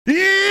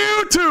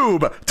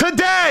YouTube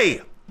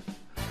today.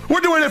 We're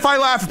doing If I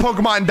Laugh,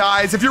 Pokemon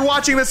Dies. If you're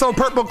watching this on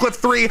Purplecliffe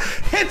 3,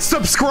 hit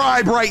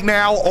subscribe right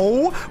now.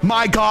 Oh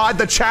my God,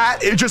 the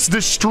chat is just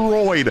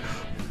destroyed.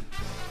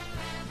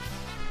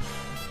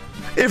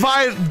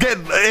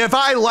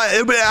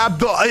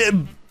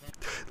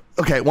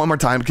 Okay, one more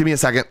time. Give me a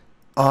second.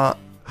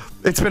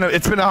 It's been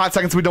a hot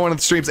second since we don't want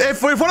the streams.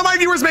 If one of my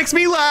viewers makes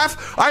me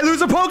laugh, I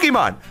lose a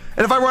Pokemon.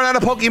 And if I run out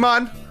of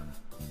Pokemon,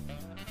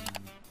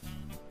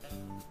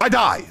 I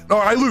die, or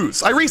I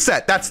lose. I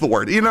reset, that's the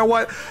word. You know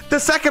what? The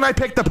second I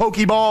pick the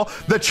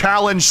Pokeball, the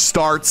challenge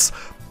starts.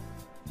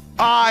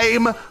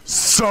 I'm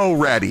so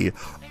ready.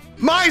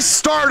 My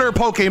starter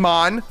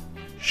Pokemon,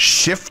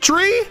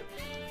 Shiftry,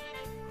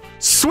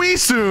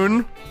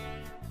 Suicune,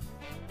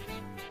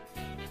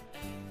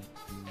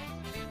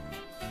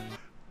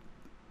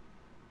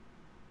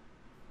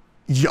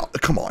 yeah,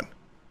 come on.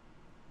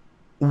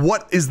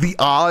 What is the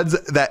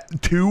odds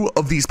that two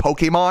of these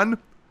Pokemon,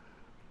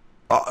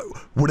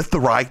 what if the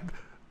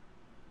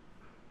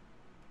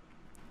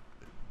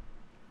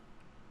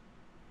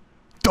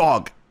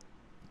dog,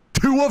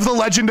 two of the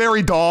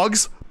legendary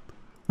dogs?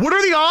 What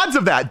are the odds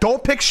of that?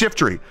 Don't pick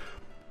Shiftry.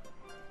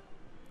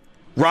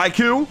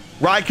 Raikou.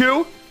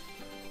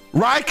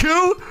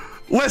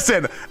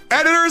 Listen,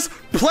 editors,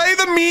 play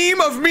the meme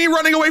of me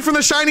running away from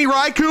the shiny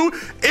Raikou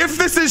if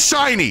this is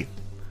shiny.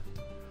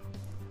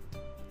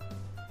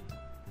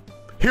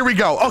 Here we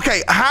go.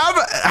 Okay,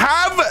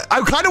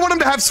 I kind of want him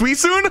to have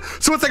Suicune,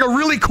 so it's like a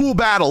really cool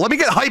battle. Let me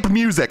get hype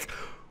music.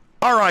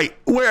 All right,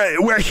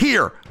 we're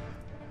here.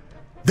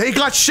 They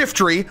got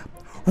Shiftry.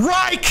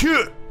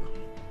 Raikou.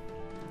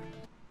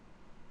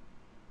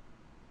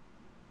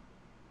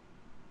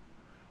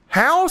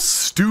 How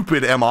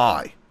stupid am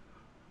I?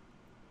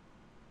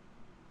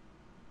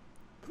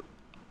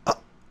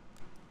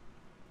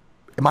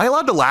 Am I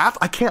allowed to laugh?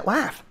 I can't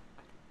laugh.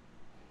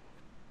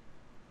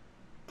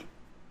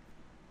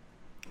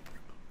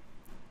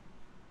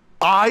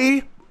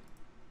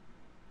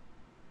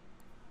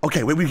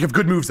 Okay, wait, we have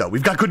good moves though.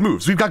 We've got good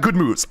moves.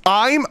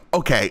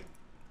 Okay.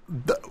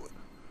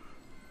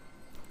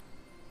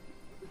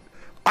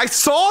 I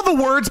saw the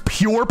words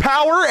pure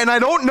power and I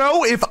don't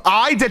know if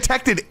I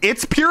detected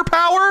its pure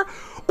power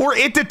or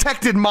it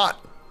detected my...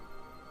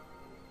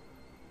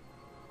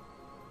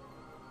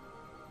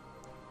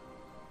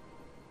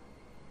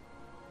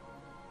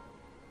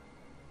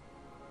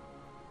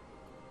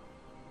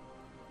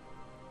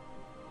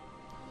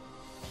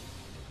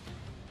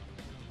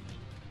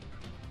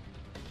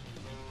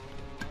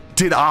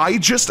 Did I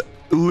just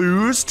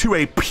lose to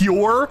a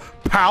pure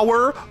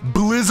power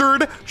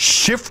blizzard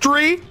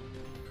Shiftry?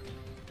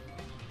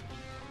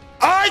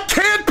 I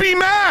can't be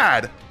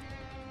mad.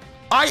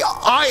 I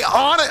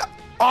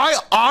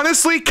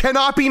honestly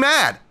cannot be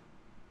mad.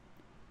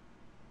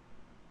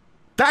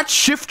 That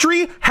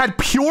Shiftry had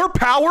pure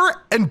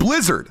power and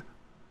blizzard.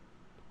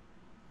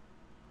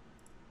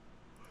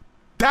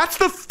 That's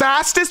the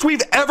fastest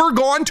we've ever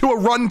gone to a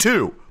run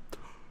 2.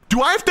 Do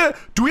we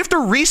have to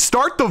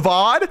restart the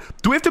VOD?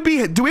 Do we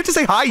have to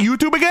say hi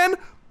YouTube again?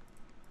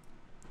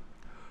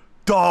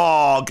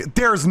 Dog,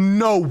 there's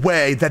no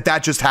way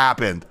that just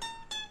happened.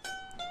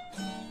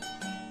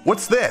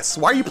 What's this?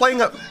 Why are you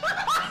playing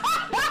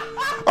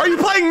Are you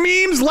playing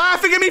memes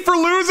laughing at me for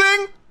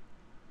losing?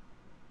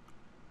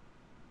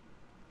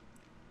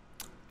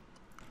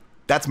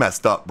 That's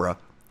messed up, bro.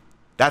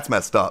 That's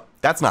messed up.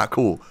 That's not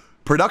cool.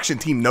 Production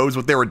team knows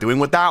what they were doing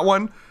with that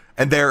one,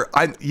 and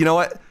you know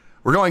what?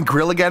 We're going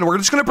grill again. We're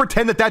just gonna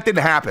pretend that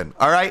didn't happen.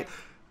 All right,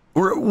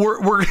 that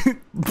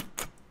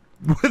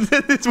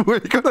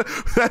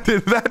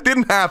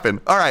didn't happen.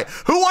 All right,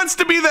 who wants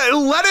to be the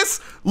lettuce?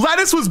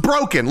 Lettuce was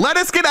broken.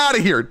 Lettuce, get out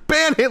of here.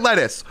 Ban hit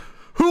lettuce.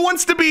 Who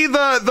wants to be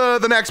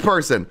the next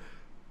person?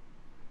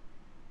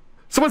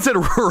 Someone said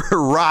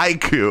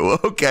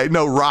Raikou. Okay,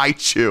 no,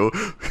 Raichu.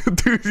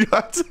 Dude,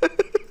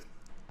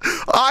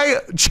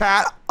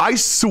 I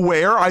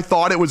swear I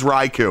thought it was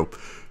Raikou.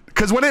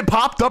 Because when it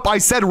popped up, I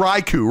said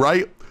Raikou,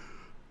 right?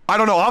 I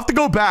don't know. I'll have to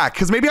go back.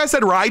 Because maybe I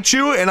said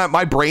Raichu and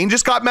my brain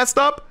just got messed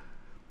up.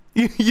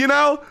 You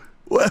know?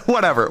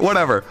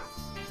 Whatever.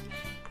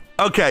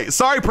 Okay,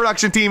 sorry,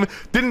 production team.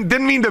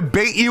 Didn't mean to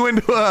bait you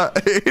into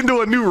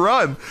a new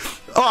run.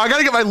 Oh, I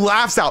gotta get my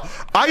laughs out.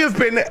 I have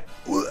been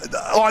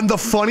on the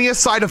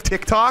funniest side of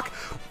TikTok.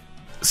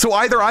 So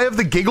either I have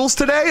the giggles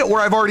today or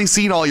I've already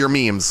seen all your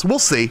memes. We'll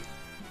see.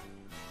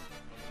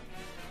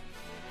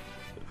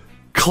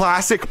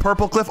 Classic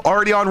Purplecliffe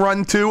already on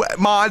run 2.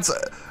 Mods,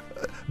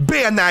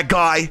 ban that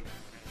guy.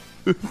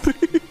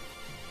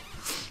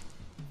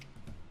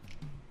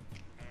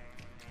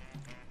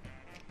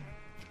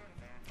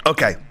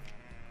 Okay.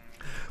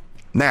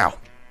 Now,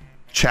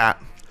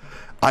 chat,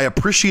 I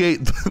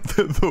appreciate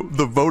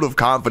the vote of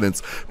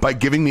confidence by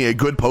giving me a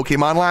good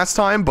Pokemon last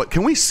time, but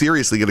can we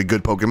seriously get a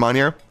good Pokemon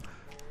here?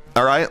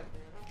 All right.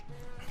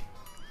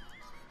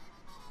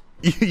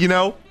 You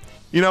know,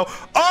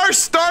 our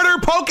starter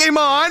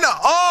Pokemon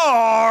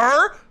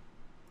are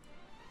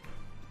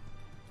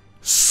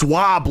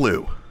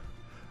Swablu,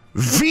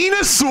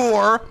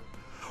 Venusaur,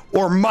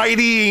 or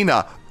Mighty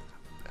Ina.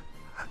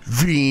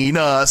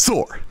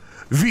 Venusaur.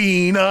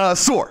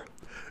 Venusaur.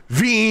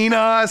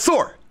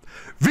 Venusaur.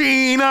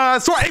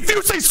 Venusaur. If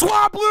you say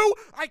Swablu,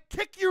 I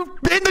kick you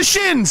in the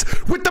shins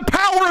with the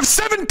power of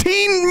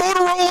 17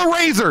 Motorola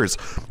Razors.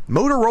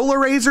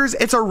 Motorola Razors?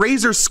 It's a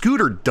Razor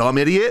scooter, dumb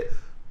idiot.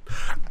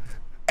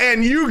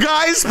 And you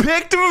guys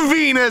picked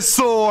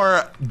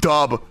Venusaur.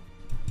 Dub.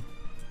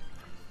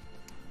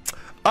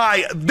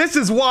 This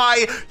is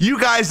why you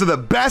guys are the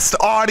best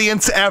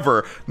audience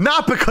ever.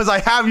 Not because I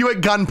have you at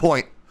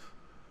gunpoint.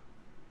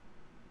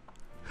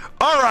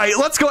 All right,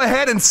 let's go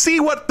ahead and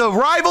see what the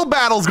rival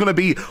battle's gonna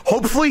be.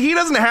 Hopefully he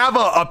doesn't have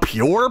a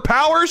pure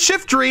power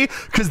Shiftry,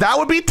 because that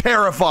would be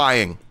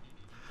terrifying.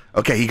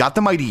 Okay, he got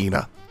the Mighty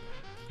Ina.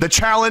 The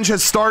challenge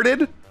has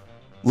started.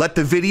 Let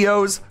the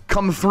videos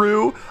come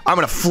through. I'm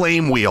gonna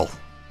Flame Wheel.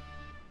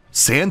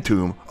 Sand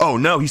Tomb. Oh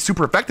no, he's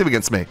super effective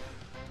against me.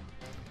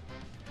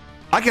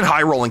 I can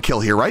high roll and kill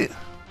here, right?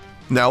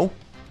 No.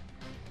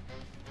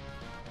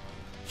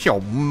 Yo,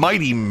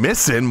 Mighty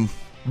Missing.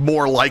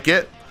 More like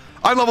it.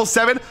 I'm level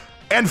 7.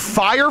 And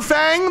Fire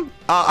Fang?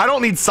 I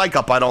don't need Psych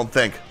Up, I don't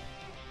think.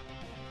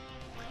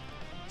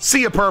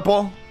 See ya,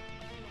 Purple.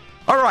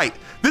 All right,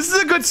 this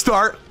is a good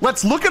start.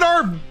 Let's look at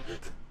our...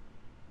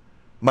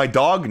 My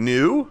dog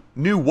knew?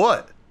 Knew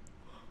what?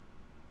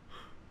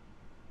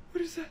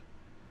 What is that?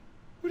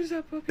 What is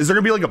that, puppy? Is there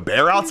gonna be like a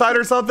bear outside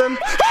or something?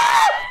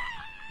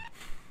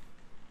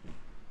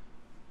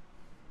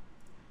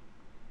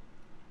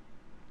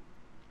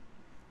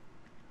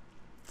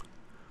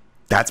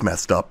 That's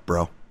messed up,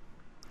 bro.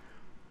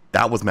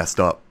 That was messed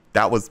up.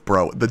 That was,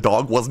 bro, the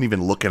dog wasn't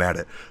even looking at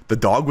it. The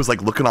dog was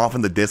like looking off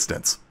in the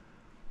distance.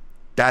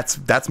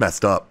 That's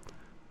messed up.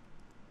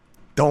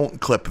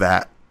 Don't clip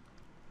that.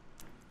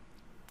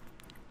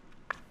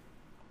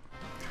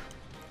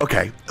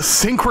 Okay,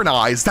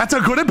 Synchronize. That's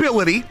a good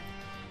ability.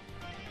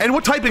 And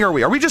what typing are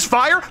we? Are we just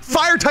fire?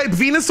 Fire type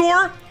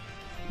Venusaur?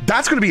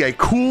 That's gonna be a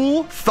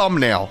cool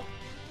thumbnail.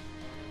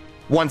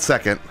 1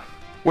 second.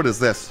 What is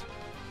this?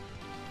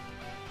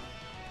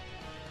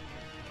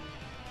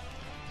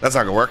 That's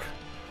not gonna work.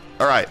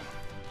 All right.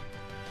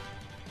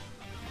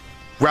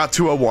 Route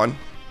 201.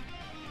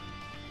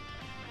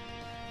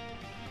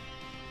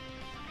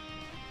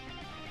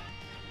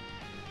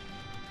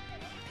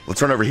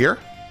 Let's run over here.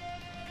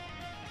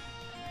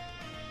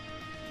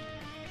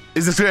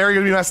 Is this area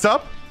gonna be messed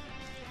up?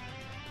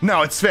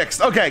 No, it's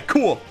fixed. Okay,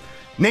 cool.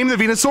 Name the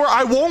Venusaur.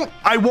 I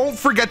won't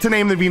forget to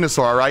name the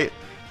Venusaur, all right?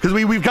 Because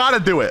we've got to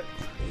do it.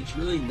 It's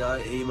really not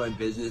any of my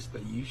business,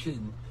 but you should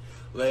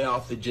lay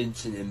off the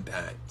Jensen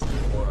Impact,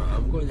 or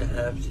I'm going to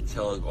have to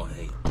tell Uncle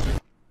Hank.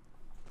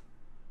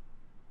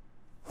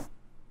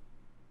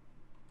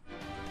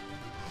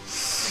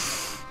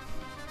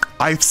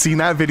 I've seen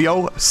that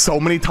video so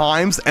many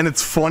times, and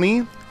it's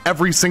funny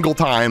every single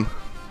time.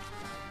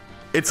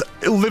 It's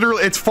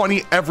literally, it's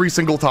funny every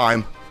single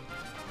time.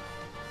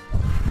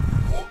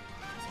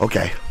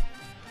 Okay.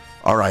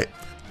 All right.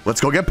 Let's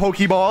go get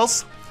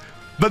Pokeballs.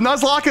 The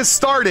Nuzlocke has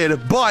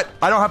started, but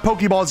I don't have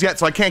Pokeballs yet,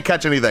 so I can't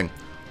catch anything.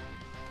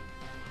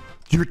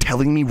 You're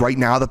telling me right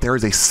now that there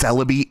is a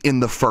Celebi in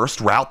the first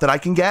route that I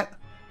can get?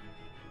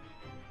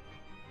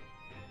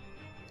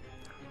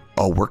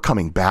 Oh, we're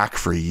coming back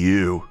for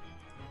you.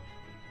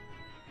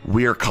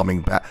 We're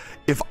coming back.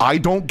 If I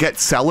don't get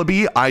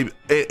Celebi,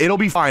 it'll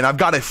be fine. I've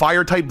got a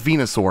fire type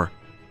Venusaur.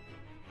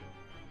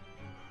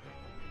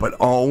 But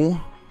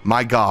oh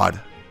my God.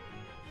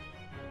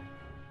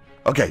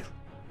 Okay,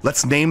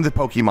 let's name the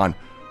Pokemon.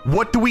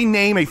 What do we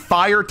name a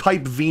fire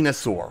type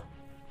Venusaur?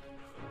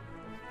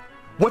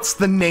 What's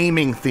the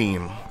naming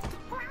theme?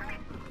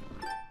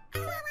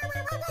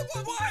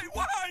 Why?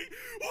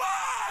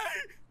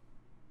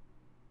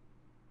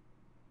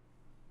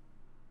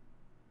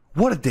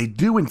 What did they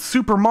do in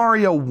Super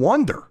Mario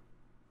Wonder?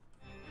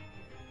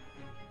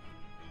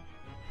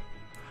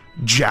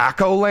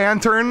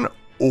 Jack-o'-lantern?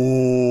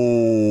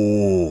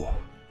 Oh.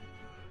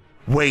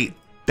 Wait,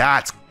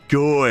 that's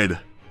good.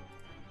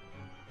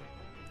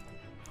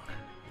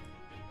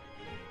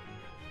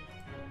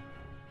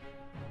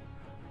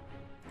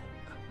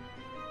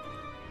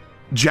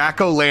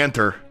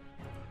 Jack-o'-lantern.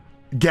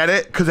 Get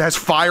it? Because it has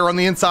fire on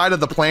the inside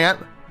of the plant?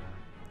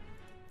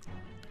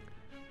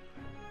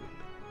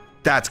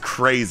 That's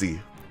crazy.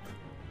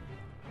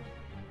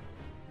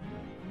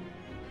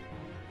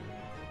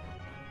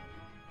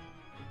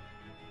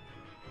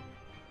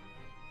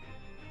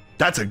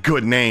 That's a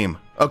good name.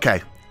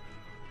 Okay.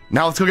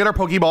 Now let's go get our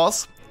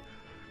Pokeballs.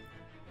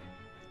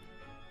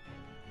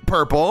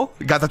 Purple.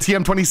 Got the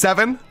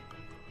TM27.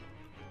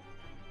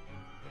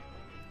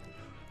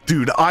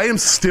 Dude, I am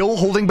still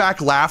holding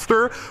back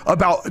laughter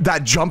about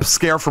that jump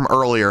scare from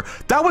earlier.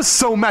 That was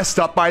so messed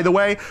up, by the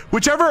way.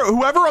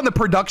 Whoever on the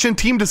production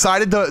team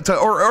decided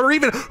or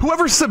even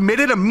whoever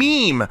submitted a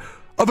meme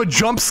of a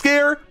jump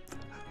scare,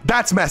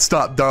 that's messed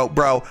up, though,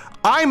 bro.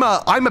 I'm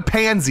a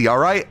pansy, all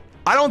right?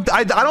 I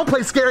don't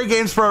play scary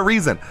games for a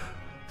reason.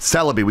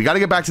 Celebi, we got to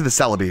get back to the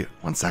Celebi.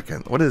 1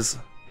 second. What is?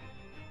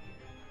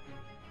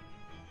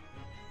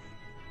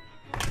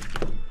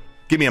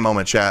 Give me a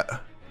moment, chat.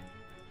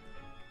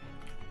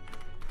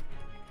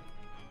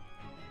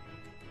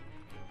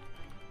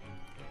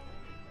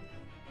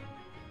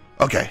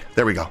 Okay,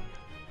 there we go.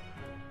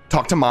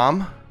 Talk to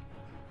mom.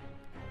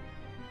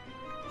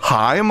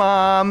 Hi,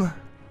 mom.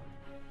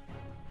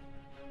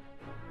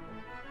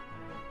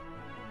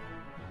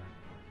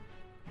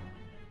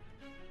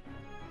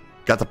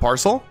 Got the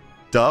parcel?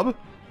 Dub?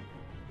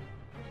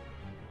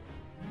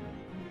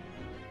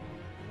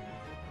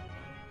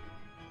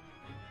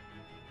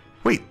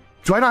 Wait,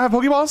 do I not have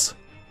Pokeballs?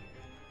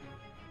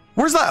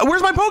 Where's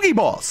my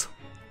Pokeballs?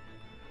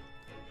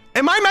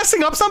 Am I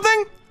messing up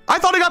something? I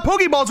thought I got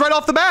Pokeballs right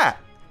off the bat.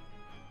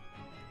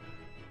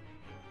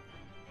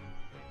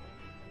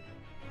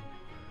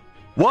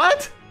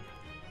 What?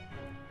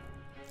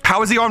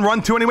 How is he on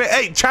run 2 anyway?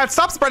 Hey, chat,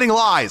 stop spreading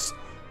lies.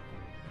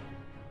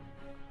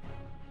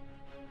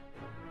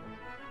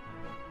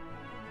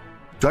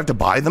 Do I have to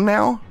buy them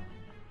now?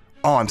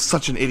 Oh, I'm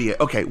such an idiot.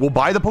 Okay, we'll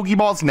buy the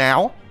Pokeballs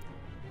now.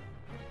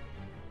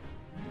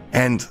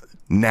 And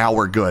now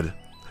we're good.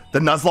 The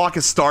Nuzlocke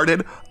has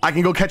started. I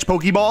can go catch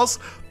Pokeballs.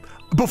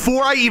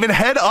 Before I even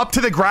head up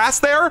to the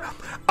grass there,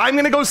 I'm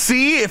gonna go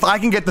see if I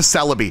can get the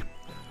Celebi.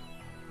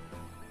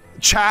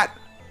 Chat,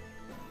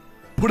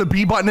 put a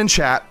B button in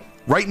chat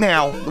right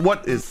now.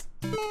 What is...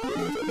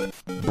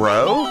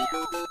 Bro?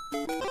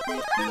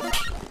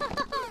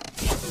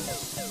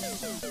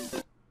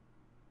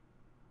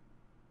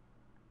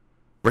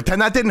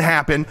 Pretend that didn't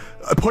happen.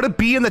 Put a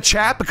B in the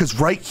chat because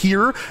right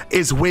here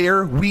is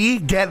where we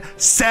get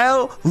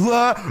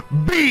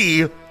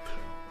Celebi.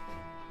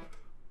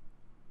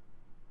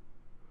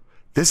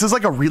 This is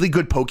like a really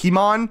good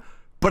Pokemon,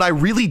 but I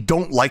really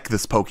don't like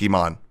this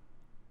Pokemon.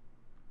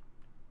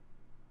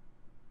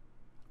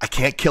 I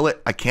can't kill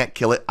it. I can't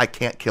kill it. I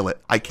can't kill it.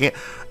 I can't.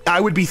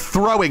 I would be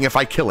throwing if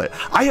I kill it.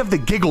 I have the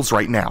giggles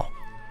right now.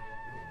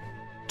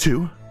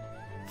 2,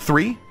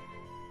 3,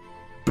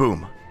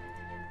 boom.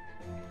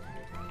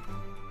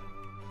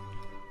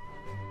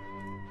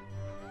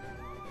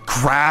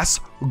 Grass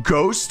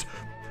Ghost.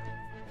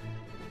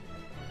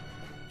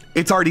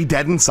 It's already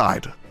dead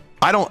inside.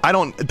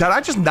 Did I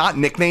just not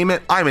nickname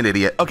it? I'm an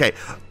idiot. Okay,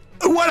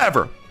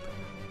 whatever.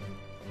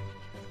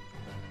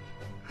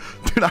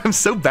 Dude, I'm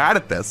so bad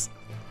at this.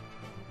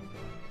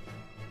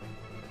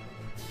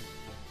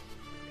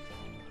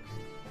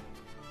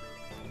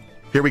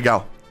 Here we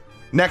go.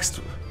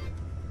 Next.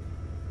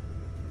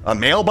 A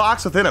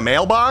mailbox within a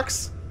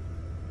mailbox?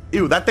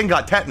 Ew, that thing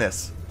got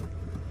tetanus.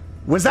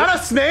 Was that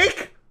a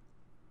snake?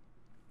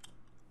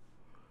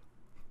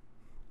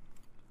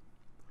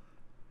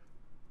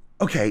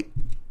 Okay.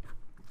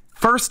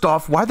 First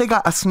off, why they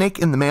got a snake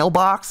in the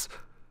mailbox?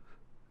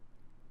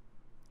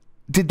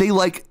 Did they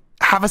like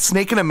have a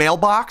snake in a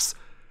mailbox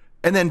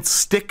and then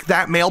stick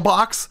that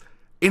mailbox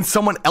in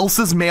someone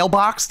else's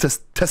mailbox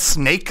to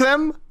snake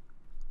them?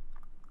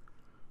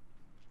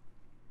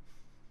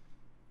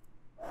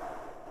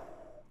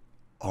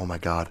 Oh my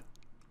god.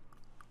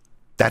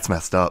 That's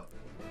messed up.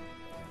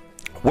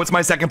 What's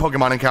my second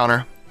Pokemon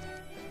encounter?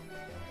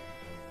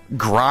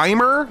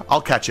 Grimer?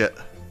 I'll catch it.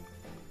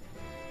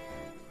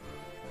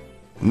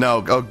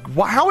 No.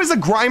 How is a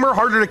Grimer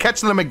harder to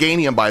catch than a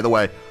Meganium, by the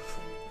way?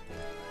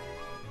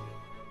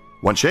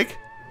 One shake?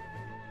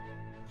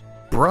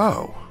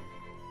 Bro.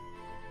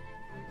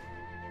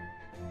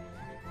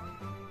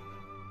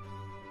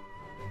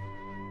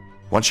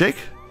 One shake?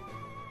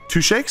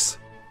 2 shakes?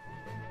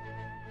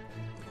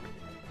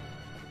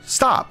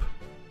 Stop.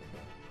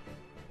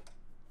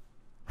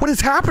 What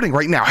is happening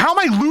right now? How am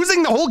I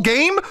losing the whole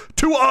game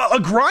to a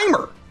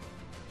Grimer?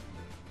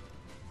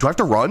 Do I have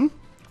to run?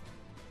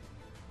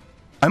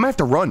 I might have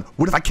to run.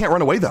 What if I can't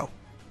run away, though?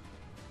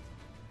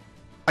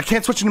 I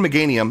can't switch into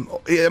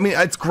Meganium. I mean,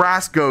 it's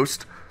Grass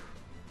Ghost,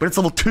 but it's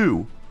level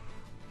 2.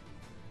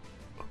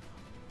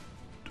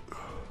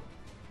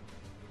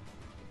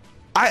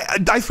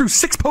 I threw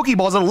 6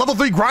 Pokeballs at a level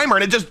 3 Grimer,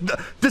 and it just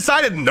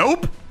decided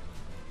nope.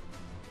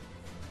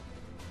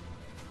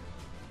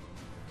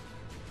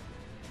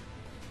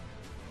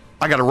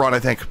 I gotta run, I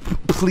think.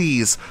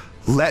 Please,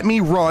 let me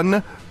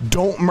run.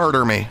 Don't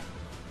murder me.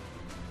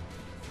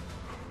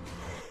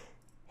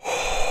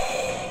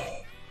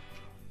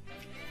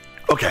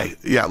 Okay,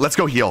 yeah, let's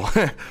go heal.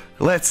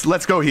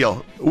 let's go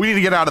heal. We need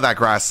to get out of that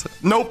grass.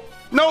 Nope,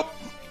 nope.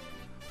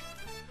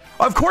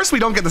 Of course we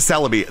don't get the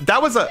Celebi.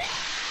 That was a...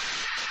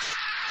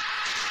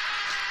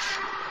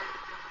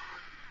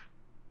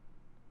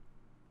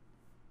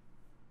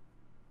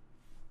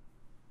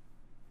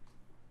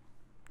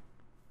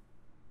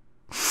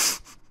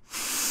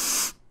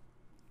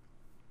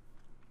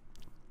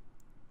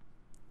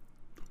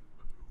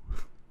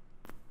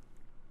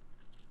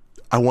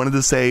 I wanted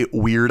to say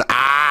weird.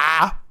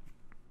 I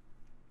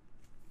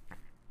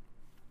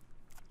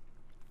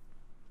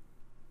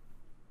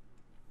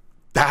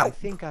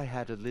think I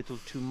had a little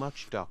too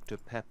much Dr.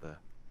 Pepper.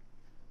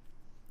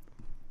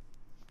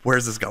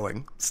 Where's this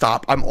going?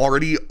 Stop. I'm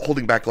already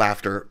holding back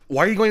laughter.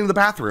 Why are you going to the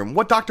bathroom?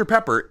 What Dr.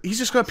 Pepper? He's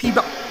just gonna pee.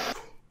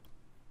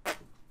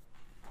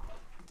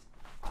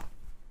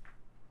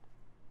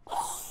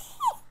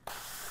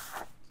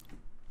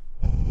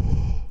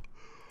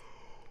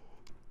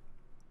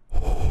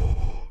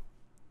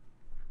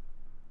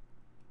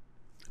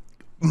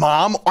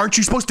 Mom, aren't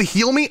you supposed to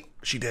heal me?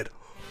 She did.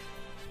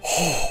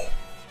 Oh.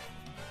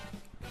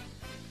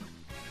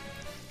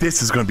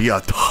 This is going to be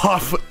a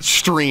tough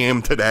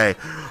stream today.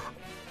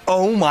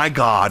 Oh my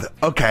God.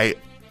 Okay.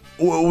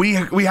 We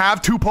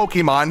have 2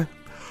 Pokemon.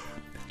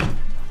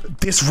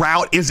 This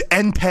route is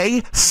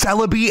Entei,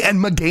 Celebi,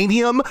 and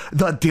Meganium,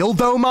 the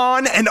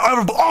Dildomon, and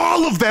of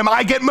all of them,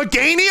 I get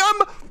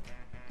Meganium?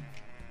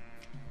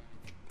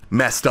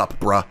 Messed up,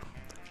 bruh.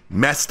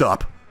 Messed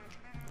up.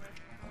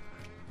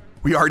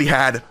 We already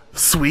had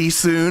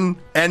Suicune,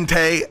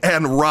 Entei,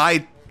 and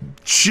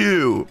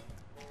Raichu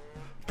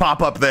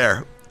pop up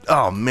there.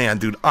 Oh man,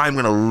 dude, I'm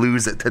gonna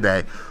lose it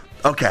today.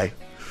 Okay.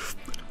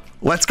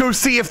 Let's go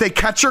see if they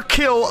catch or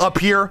kill up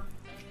here.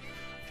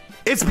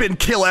 It's been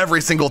kill every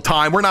single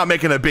time. We're not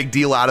making a big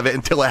deal out of it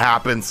until it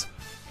happens.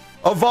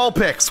 A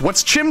Vulpix,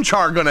 what's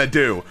Chimchar gonna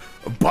do?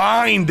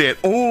 Bind it.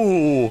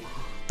 Ooh,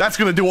 that's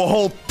gonna do a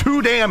whole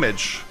 2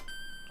 damage.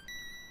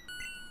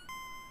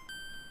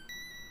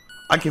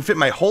 I can fit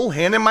my whole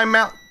hand in my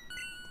mouth.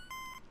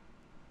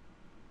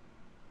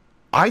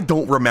 I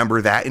don't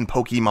remember that in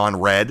Pokemon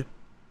Red.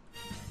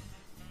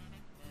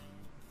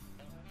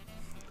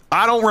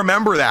 I don't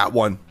remember that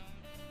one.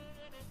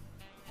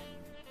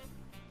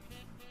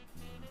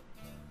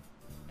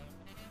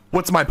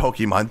 What's my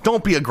Pokemon?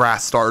 Don't be a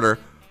grass starter.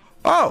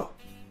 Oh,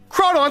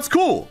 Crawdon's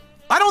cool.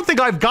 I don't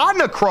think I've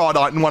gotten a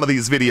Crawdon in one of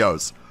these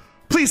videos.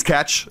 Please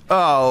catch.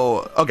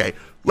 Oh, okay.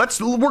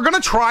 We're gonna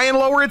try and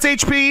lower its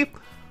HP.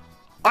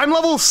 I'm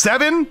level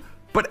 7,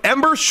 but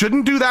Ember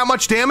shouldn't do that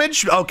much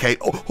damage. Okay.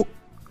 Oh.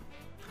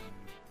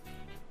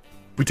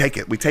 We take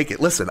it. We take it.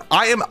 Listen,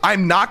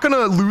 I'm not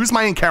gonna lose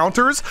my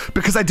encounters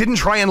because I didn't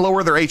try and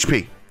lower their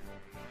HP.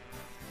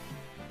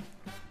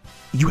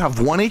 You have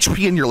 1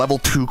 HP in your level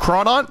 2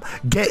 Crawdon.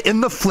 Get in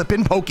the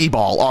flippin' Pokeball,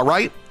 all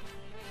right?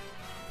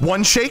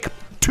 1 shake,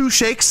 2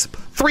 shakes,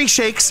 3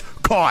 shakes,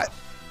 caught.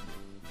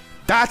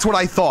 That's what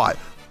I thought.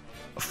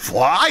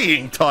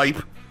 Flying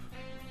type.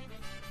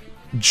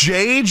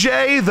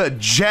 JJ the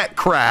Jet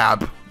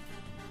Crab.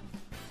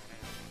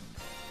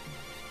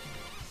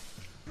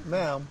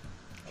 Ma'am,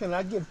 can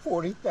I get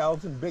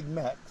 40,000 Big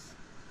Macs?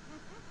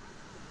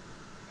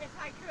 If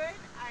I could,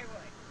 I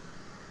would.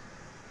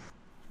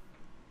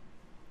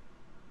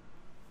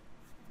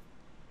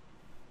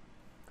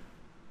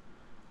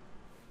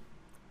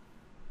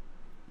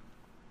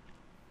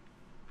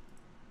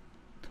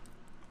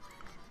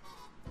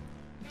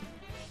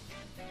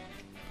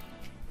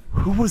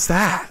 Who was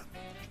that?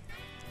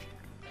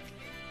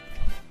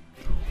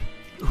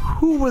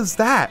 Who was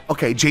that?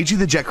 Okay, JG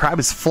the Jet Crab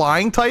is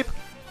flying type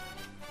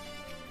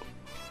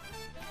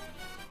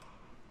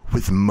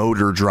with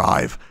motor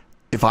drive.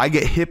 If I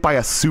get hit by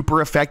a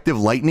super effective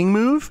lightning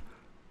move,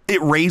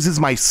 it raises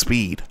my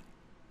speed.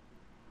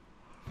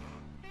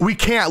 We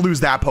can't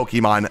lose that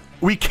Pokemon.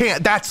 We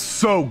can't. That's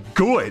so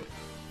good.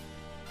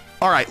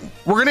 All right,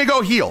 we're gonna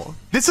go heal.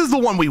 This is the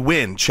one we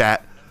win,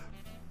 chat.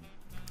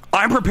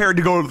 I'm prepared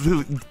to go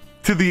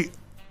to the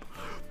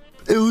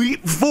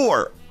Elite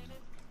Four.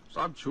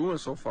 Stop chewing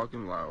so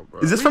fucking loud, bro.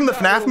 Is this from the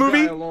FNAF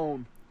movie?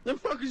 Alone. The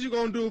fuck is you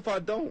gonna do if I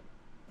don't?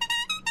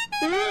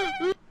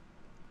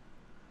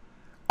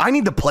 I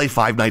need to play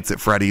Five Nights at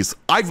Freddy's.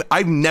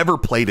 I've never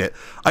played it.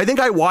 I think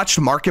I watched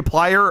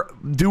Markiplier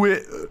do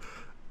it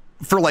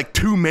for like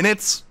 2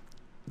 minutes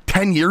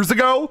 10 years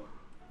ago.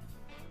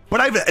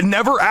 But I've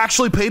never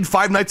actually played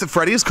Five Nights at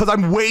Freddy's because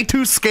I'm way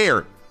too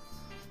scared.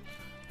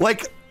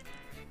 Like,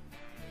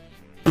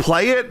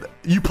 play it.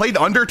 You played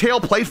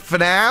Undertale, play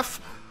FNAF.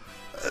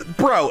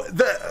 Bro,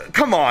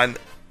 come on.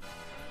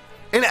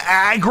 An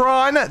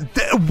Aggron?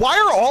 Why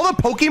are all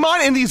the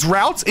Pokemon in these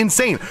routes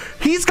insane?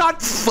 He's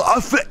got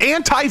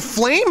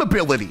anti-flame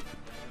ability.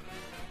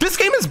 This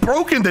game is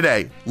broken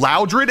today.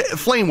 Loudred,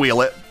 Flame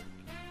Wheel it.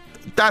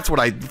 That's what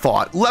I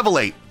thought. Level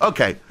 8.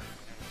 Okay.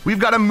 We've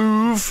got to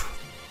move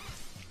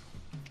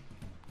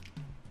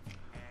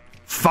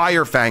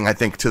Fire Fang, I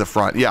think, to the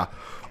front. Yeah.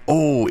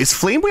 Oh, is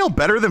Flame Wheel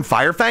better than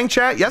Fire Fang,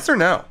 chat? Yes or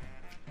no?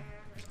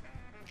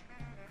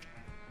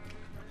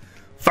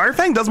 Fire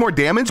Fang does more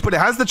damage, but it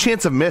has the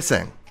chance of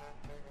missing.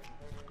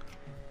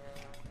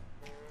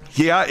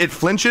 Yeah, it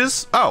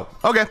flinches. Oh,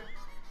 okay.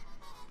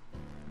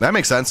 That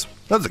makes sense.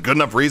 That's a good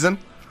enough reason.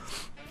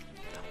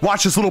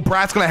 Watch, this little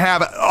brat's gonna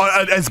have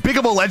as big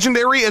of a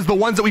legendary as the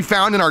ones that we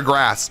found in our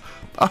grass.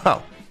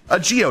 Oh, a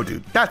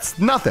Geodude. That's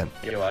nothing.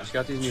 Yo, I just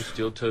got these new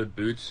steel-toed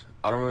boots.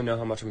 I don't really know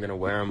how much I'm gonna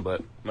wear them,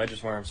 but I might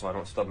just wear them so I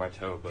don't stub my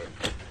toe. But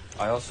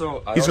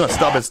He's gonna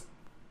stub his.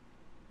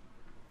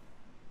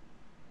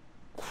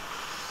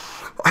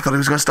 I thought he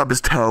was gonna stub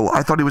his toe.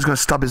 I thought he was gonna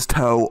stub his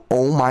toe.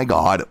 Oh my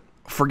god.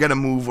 Forget a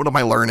move. What am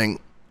I learning?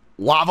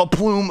 Lava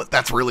Plume.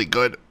 That's really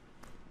good.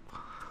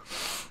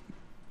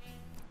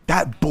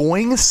 That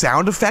boing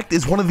sound effect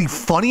is one of the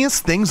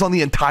funniest things on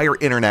the entire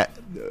internet.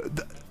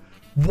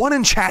 One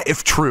in chat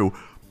if true.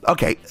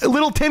 Okay,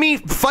 little Timmy,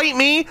 fight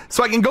me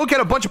so I can go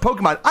get a bunch of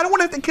Pokemon. I don't want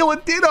to have to kill a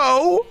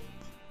Ditto.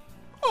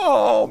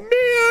 Oh,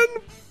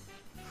 man.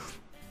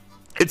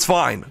 It's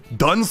fine.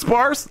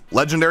 Dunsparce,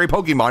 legendary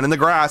Pokemon in the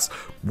grass.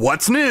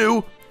 What's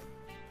new?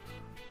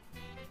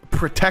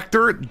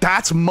 Protector,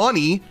 that's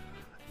money.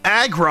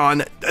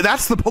 Aggron,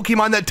 that's the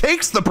Pokemon that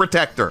takes the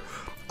Protector.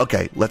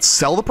 Okay, let's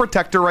sell the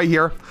Protector right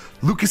here.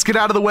 Lucas, get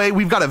out of the way.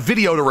 We've got a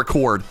video to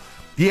record.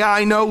 Yeah,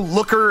 I know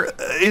Looker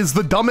is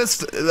the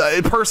dumbest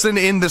person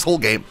in this whole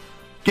game.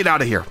 Get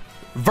out of here.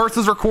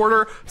 Versus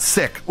recorder,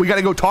 sick. We got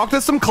to go talk to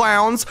some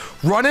clowns,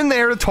 run in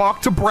there to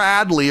talk to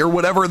Bradley or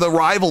whatever the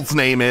rival's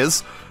name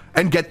is,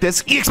 and get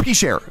this EXP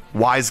share.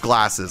 Wise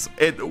glasses.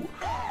 Apple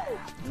pie!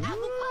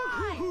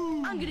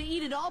 I'm gonna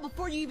eat it all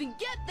before you even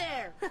get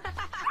there!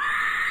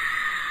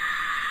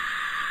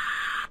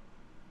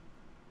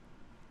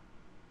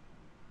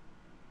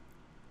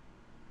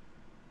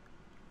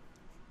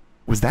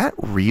 Was that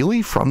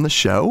really from the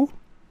show?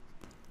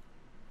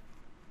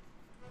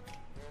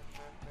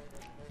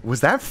 Was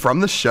that from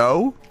the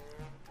show?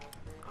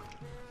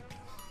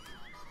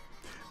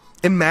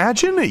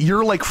 Imagine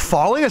you're like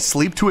falling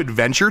asleep to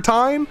Adventure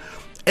Time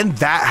and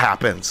that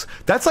happens.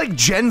 That's like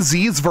Gen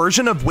Z's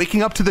version of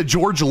waking up to the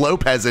George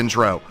Lopez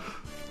intro.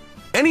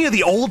 Any of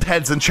the old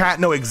heads in chat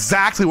know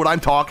exactly what I'm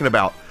talking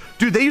about.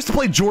 Dude, they used to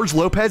play George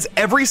Lopez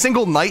every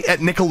single night at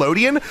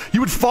Nickelodeon. You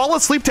would fall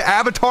asleep to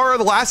Avatar: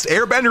 The Last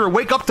Airbender and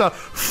wake up to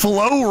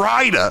Flo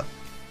Rida.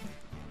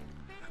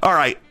 All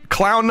right,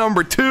 clown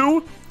number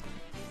 2.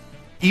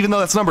 Even though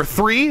that's number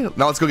 3.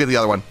 Now let's go get the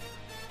other one.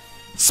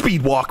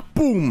 Speed walk.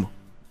 Boom.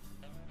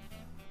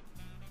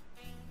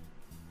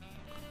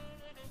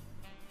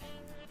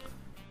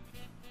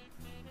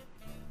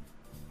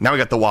 Now we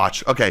got the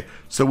watch. Okay,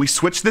 so we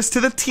switch this to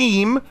the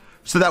team,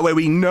 so that way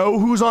we know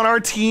who's on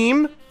our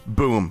team.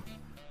 Boom.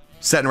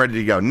 Set and ready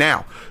to go.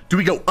 Now, do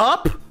we go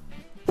up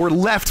or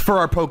left for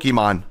our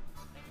Pokemon?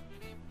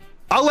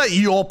 I'll let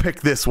you all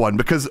pick this one,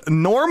 because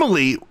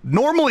normally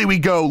we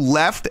go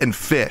left and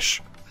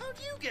fish. How'd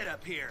you get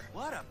up here?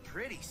 What a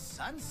pretty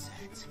sunset.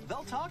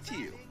 They'll talk to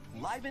you.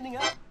 Livening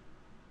up.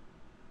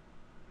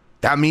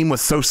 That meme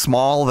was so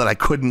small that I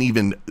couldn't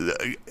even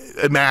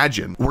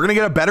imagine. We're gonna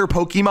get a better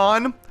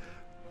Pokemon.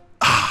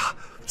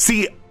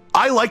 See,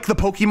 I like the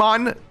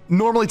Pokemon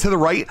normally to the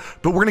right,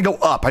 but we're gonna go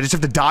up. I just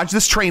have to dodge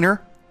this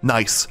trainer.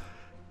 Nice.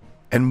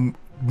 And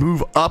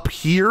move up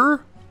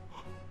here.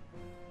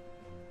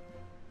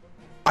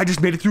 I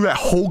just made it through that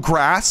whole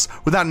grass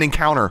without an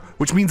encounter,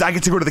 which means I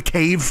get to go to the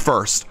cave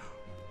first.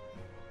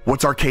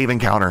 What's our cave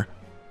encounter?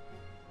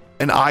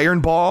 An Iron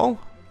Ball?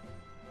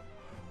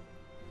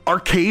 Our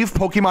cave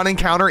Pokemon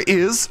encounter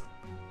is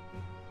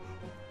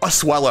a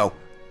Swellow.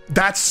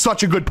 That's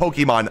such a good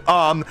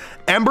Pokemon.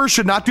 Ember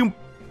should not do...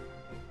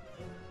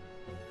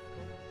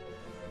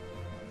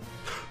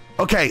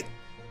 Okay.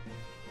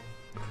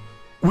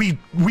 We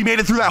made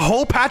it through that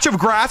whole patch of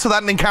grass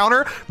without an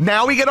encounter.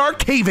 Now we get our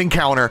cave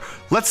encounter.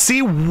 Let's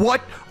see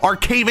what our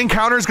cave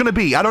encounter is going to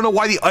be. I don't know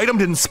why the item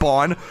didn't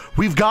spawn.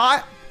 We've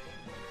got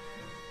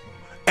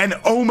an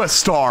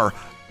Omastar.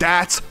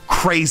 That's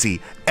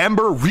crazy.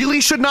 Ember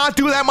really should not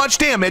do that much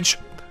damage.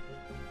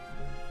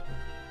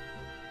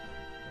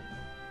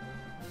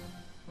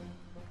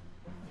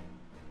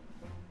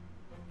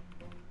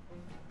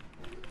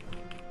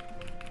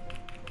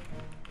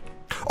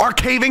 Our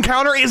cave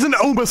encounter is an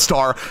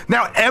Omastar.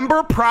 Now,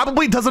 Ember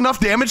probably does enough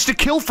damage to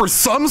kill for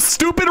some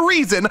stupid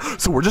reason,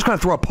 so we're just gonna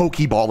throw a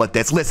Pokeball at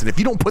this. Listen, if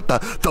you don't put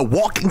the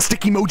walking stick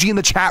emoji in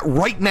the chat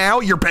right now,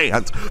 you're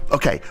banned.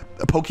 Okay,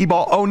 a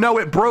Pokeball. Oh no,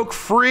 it broke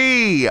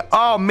free.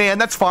 Oh man,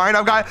 that's fine.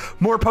 I've got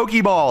more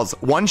Pokeballs.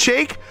 1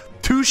 shake,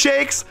 2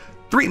 shakes,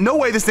 3. No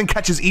way this thing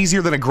catches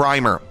easier than a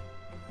Grimer.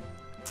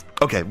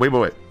 Okay,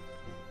 wait.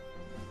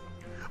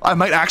 I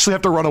might actually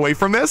have to run away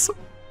from this,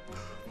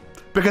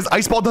 because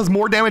Ice Ball does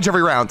more damage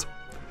every round.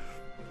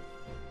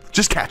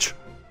 Just catch.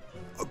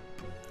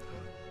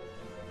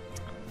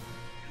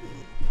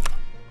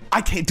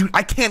 I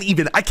can't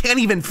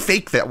even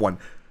fake that one.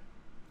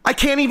 I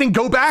can't even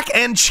go back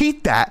and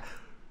cheat that,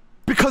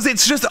 because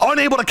it's just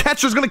unable to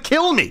catch. Is gonna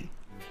kill me.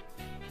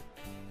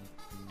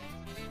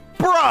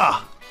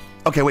 Bruh.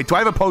 Okay, wait, do I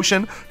have a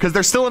potion? Because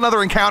there's still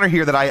another encounter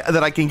here that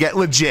I can get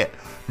legit.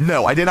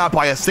 No, I did not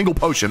buy a single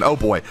potion. Oh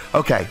boy.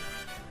 Okay.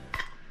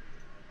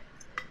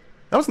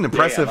 That was an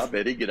impressive. Damn, I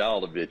bet he get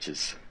all the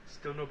bitches.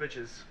 Still no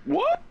bitches.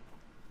 What?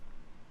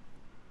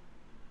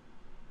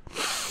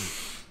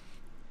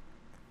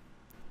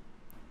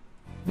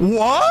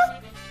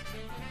 What?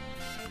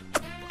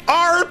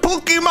 Our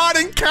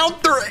Pokemon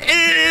encounter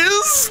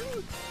is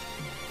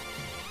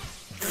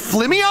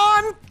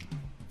Flameon?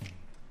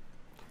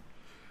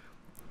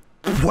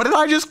 What did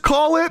I just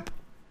call it?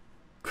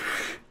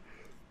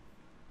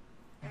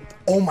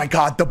 Oh my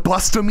god, the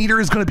Bustometer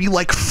is gonna be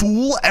like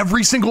Fool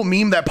every single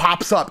meme that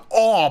pops up.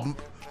 Oh,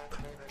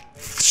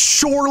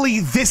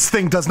 surely this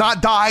thing does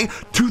not die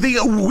to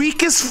the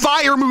weakest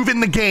fire move in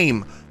the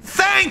game.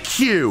 Thank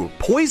you.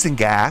 Poison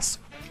gas.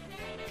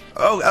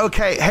 Oh,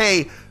 okay.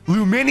 Hey,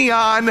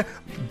 Lumineon,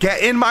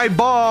 get in my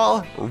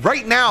ball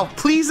right now,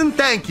 please and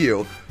thank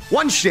you.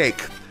 1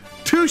 shake,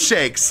 2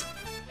 shakes.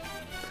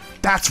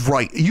 That's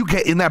right. You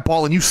get in that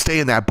ball and you stay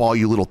in that ball,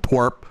 you little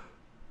twerp.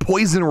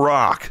 Poison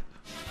Rock.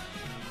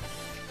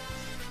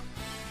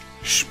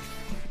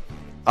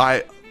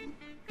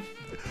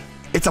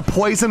 It's a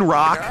poison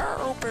rock. When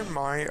I open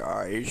my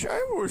eyes,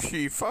 I will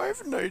see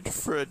Five Nights at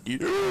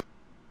Freddy's.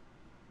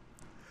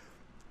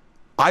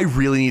 I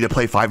really need to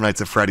play Five Nights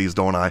at Freddy's,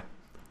 don't I?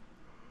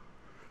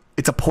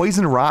 It's a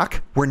poison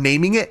rock. We're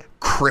naming it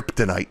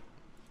Kryptonite.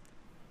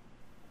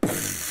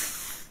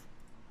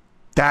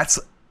 That's...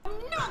 I'm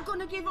not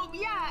gonna give up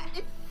yet.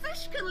 If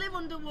fish can live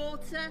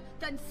underwater,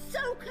 then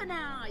so can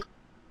I.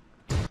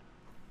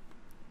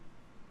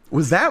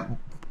 Was that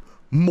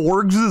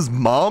Morgs'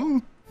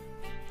 mom?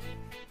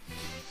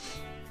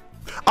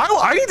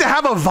 I need to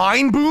have a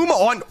vine boom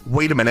on...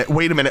 Wait a minute.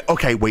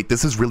 Okay, wait,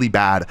 this is really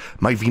bad.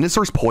 My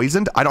Venusaur's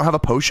poisoned. I don't have a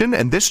potion,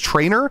 and this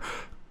trainer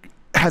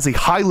has a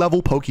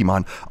high-level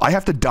Pokemon. I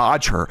have to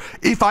dodge her.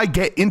 If I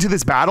get into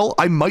this battle,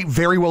 I might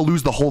very well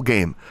lose the whole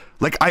game.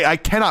 Like, I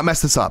cannot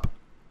mess this up.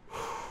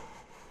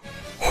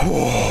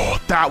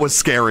 Oh, that was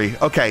scary.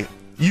 Okay,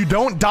 you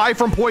don't die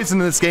from poison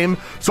in this game,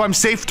 so I'm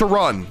safe to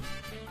run.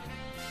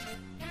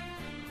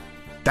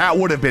 That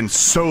would have been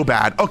so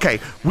bad. Okay,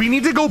 we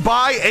need to go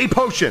buy a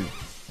potion.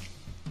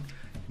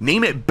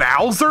 Name it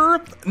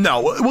Bowser?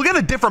 No, we'll get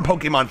a different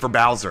Pokemon for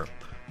Bowser.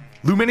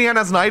 Luminian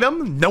has an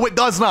item? No, it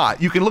does not.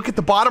 You can look at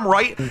the bottom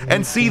right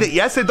and see that,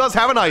 yes, it does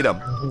have an item.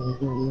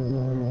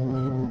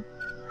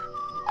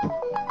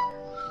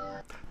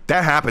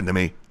 That happened to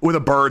me with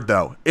a bird,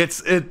 though.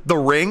 It's the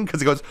ring,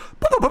 because it goes,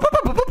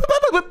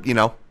 you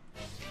know.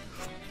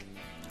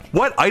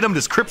 What item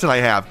does Kryptonite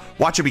have?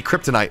 Watch it be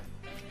Kryptonite.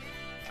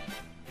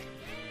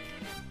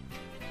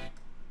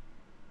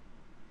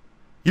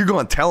 You're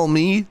going to tell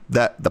me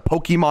that the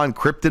Pokemon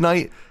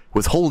Kryptonite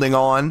was holding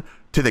on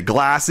to the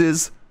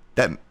glasses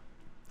that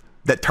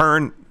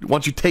turn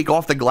once you take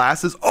off the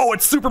glasses? Oh,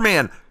 it's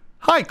Superman.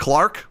 Hi,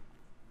 Clark.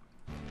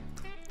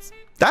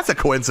 That's a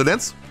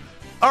coincidence.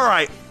 All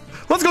right,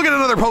 let's go get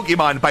another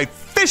Pokemon by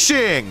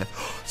fishing.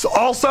 So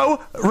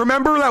also,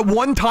 remember that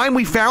one time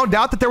we found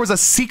out that there was a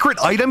secret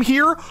item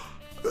here?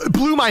 It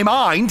blew my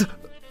mind.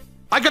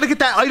 I got to get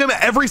that item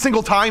every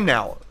single time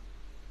now.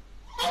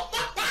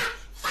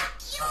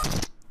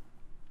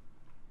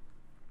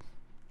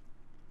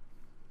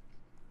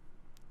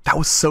 That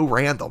was so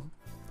random.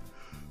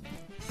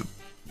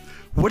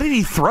 What did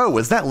he throw?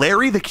 Was that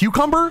Larry the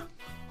cucumber?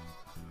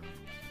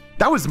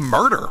 That was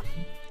murder.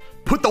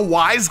 Put the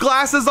wise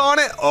glasses on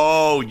it?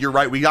 Oh, you're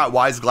right. We got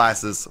wise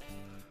glasses.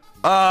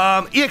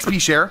 EXP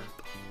share.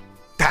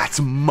 That's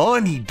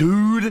money,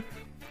 dude.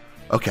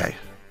 Okay.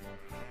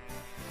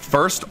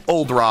 First,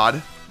 Old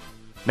Rod.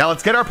 Now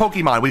let's get our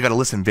Pokemon. We got to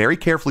listen very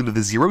carefully to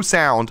the zero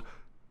sound.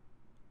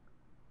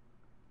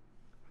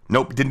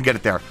 Nope, didn't get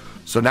it there.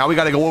 So now we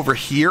got to go over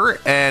here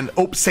and,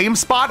 oh, same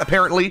spot,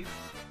 apparently.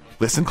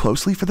 Listen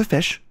closely for the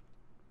fish.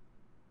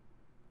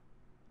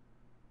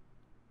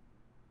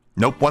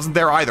 Nope, wasn't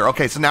there either.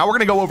 Okay, so now we're going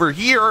to go over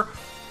here.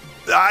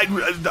 I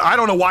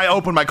don't know why I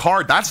opened my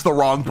card. That's the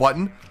wrong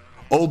button.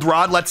 Old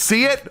Rod, let's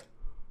see it.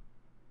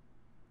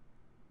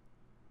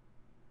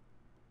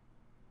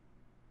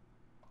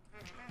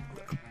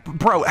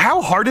 Bro,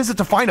 how hard is it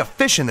to find a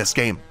fish in this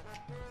game?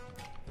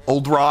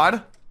 Old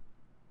Rod.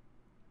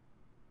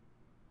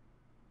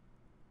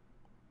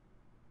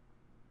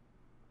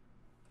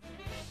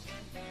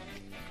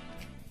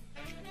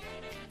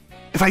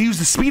 If I use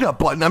the speed up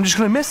button, I'm just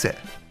going to miss it.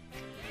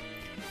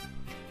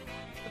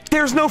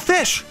 There's no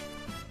fish.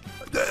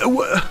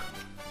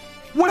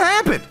 What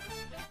happened?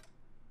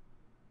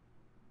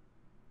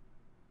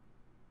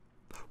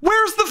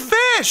 Where's the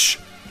fish?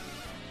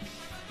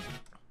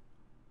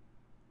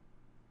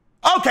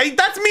 Okay,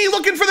 that's me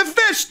looking for the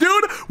fish,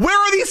 dude. Where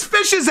are these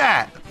fishes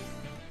at?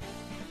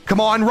 Come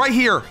on, right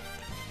here.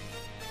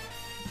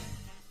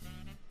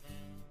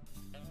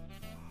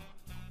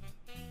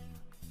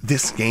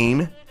 This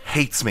game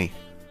hates me.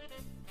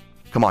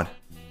 Come on.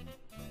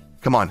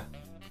 Come on.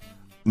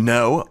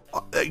 No.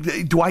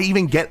 Do I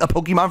even get a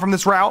Pokemon from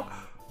this route?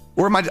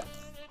 Or am I...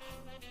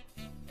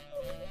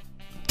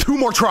 Two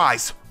more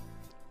tries.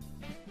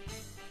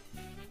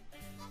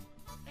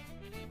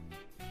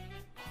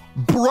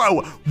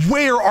 Bro,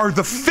 where are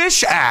the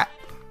fish at?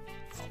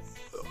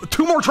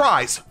 Two more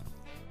tries.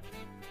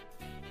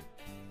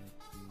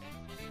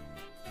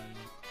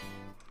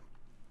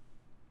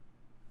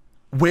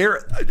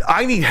 Where...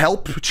 I need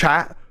help,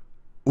 chat.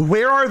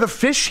 Where are the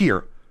fish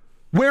here?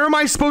 Where am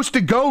I supposed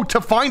to go to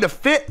find a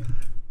fit?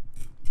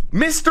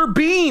 Mr.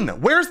 Bean,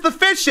 where's the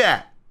fish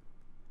at?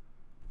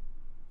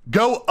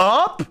 Go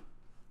up,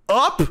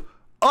 up,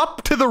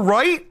 up to the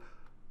right.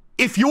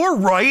 If you're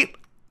right,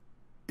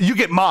 you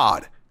get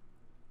mod.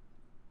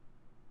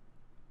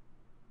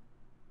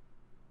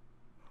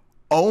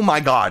 Oh my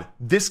God,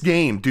 this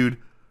game, dude.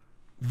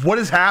 What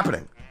is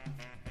happening?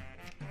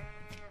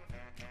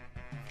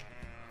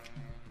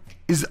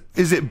 Is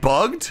it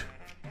bugged?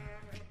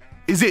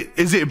 Is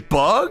it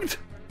bugged?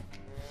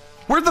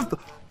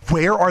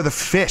 Where are the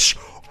fish?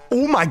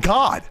 Oh my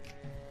God.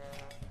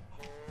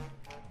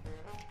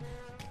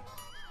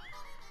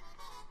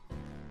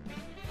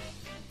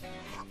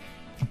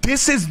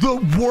 This is the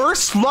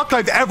worst luck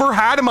I've ever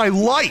had in my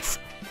life.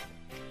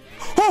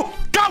 Oh,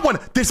 Got one.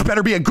 This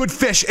better be a good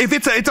fish. If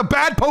it's a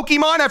bad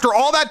Pokemon after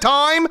all that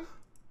time.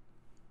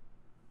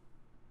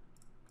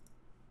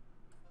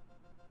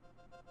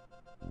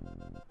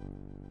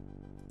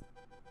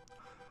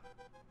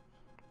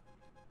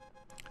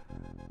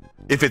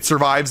 If it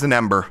survives an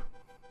Ember.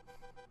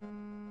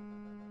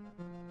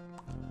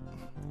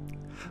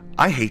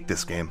 I hate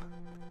this game.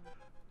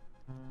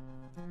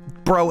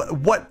 Bro,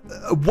 what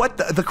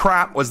the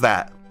crap was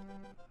that?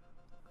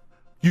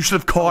 You should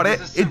have caught it.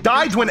 It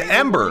died to an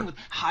Ember. With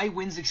high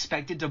winds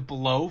expected to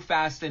blow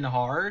fast and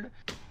hard.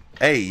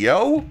 Hey,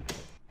 yo.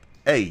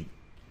 Hey.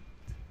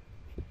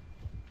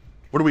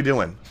 What are we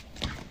doing?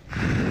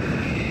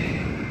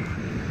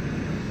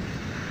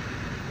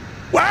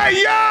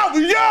 Hey,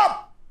 yo!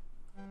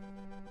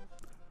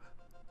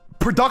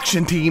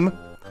 Production team.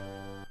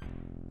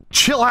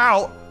 Chill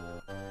out.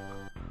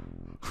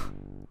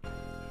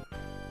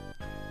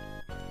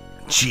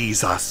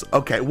 Jesus.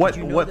 Okay, what?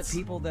 Did you know that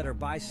people that are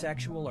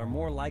bisexual are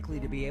more likely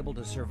to be able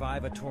to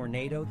survive a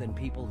tornado than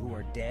people who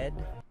are dead?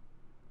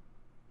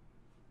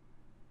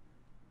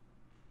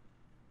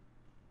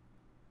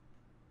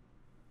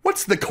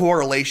 What's the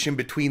correlation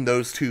between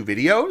those two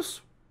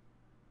videos?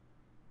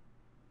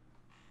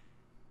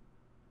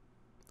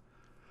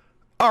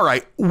 All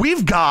right,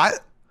 we've got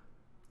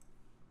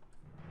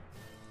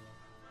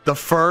the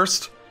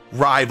first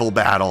rival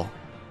battle.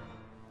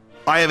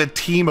 I have a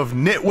team of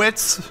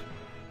nitwits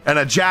and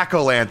a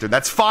jack-o'-lantern.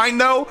 That's fine,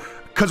 though,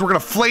 because we're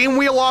going to flame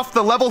wheel off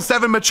the level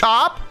 7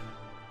 Machop.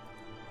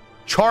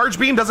 Charge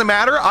beam, doesn't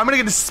matter. I'm going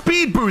to get a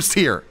speed boost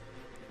here.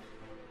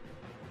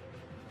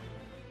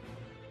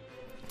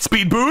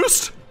 Speed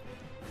boost.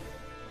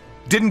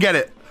 Didn't get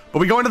it. But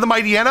we go into the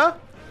Mightyena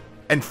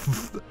and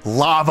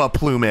lava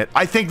plume it.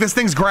 I think this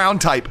thing's ground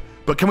type,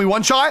 but can we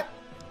one-shot?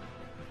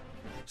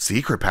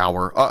 Secret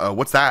power. Uh-oh,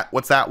 what's that?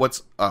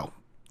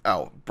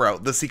 Oh, bro,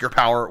 the secret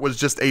power was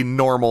just a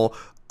normal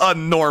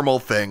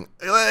thing.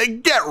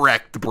 Get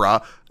wrecked,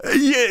 bruh.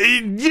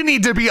 You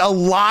need to be a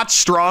lot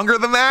stronger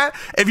than that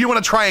if you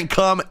want to try and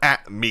come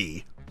at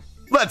me.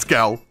 Let's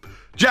go.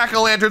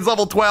 Jack-o'-lantern's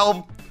level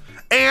 12.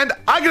 And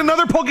I get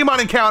another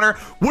Pokemon encounter.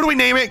 What do we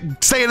name it?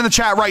 Say it in the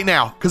chat right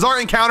now. Because our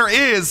encounter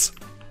is...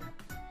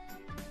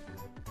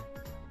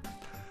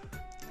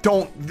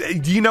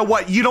 You know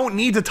what? You don't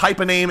need to type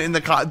a name in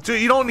the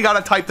you don't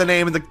gotta type the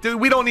name in the.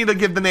 We don't need to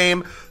give the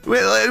name.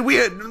 No,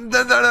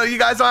 you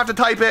guys don't have to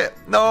type it.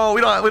 No,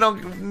 we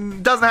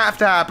don't. Doesn't have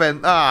to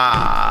happen.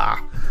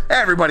 Ah,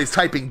 everybody's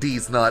typing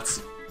D's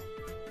nuts.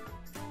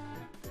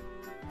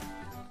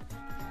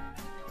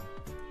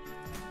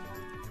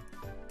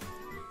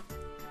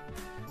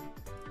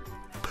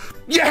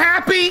 You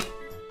happy?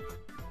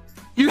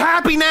 You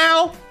happy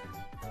now?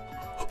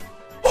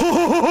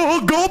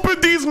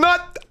 Gulping D's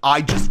nut.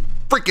 I just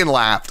freaking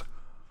laughed.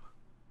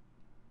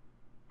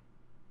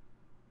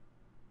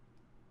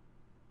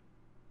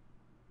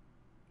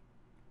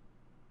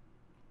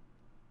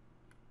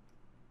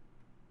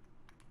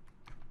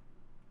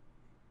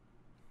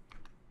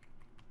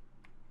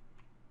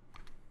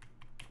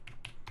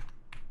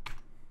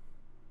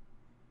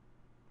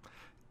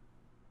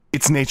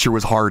 Its nature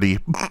was hardy.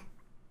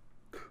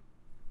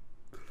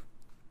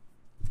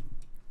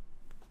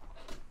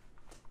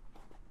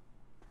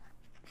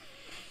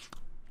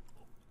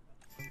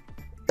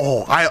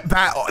 Oh,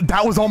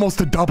 that was almost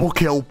a double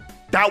kill.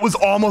 That was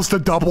almost a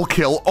double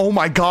kill. Oh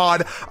my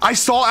god. I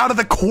saw out of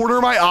the corner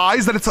of my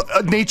eyes that its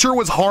nature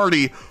was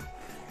hardy.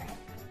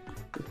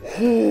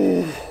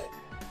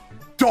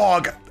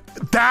 Dog,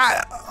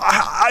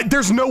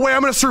 there's no way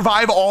I'm gonna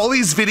survive all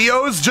these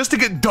videos just to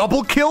get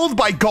double killed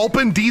by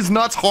gulping D's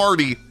nuts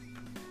hardy.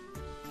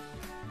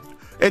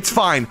 It's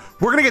fine.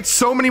 We're gonna get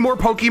so many more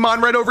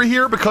Pokemon right over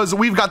here because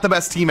we've got the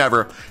best team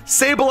ever.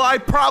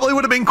 Sableye probably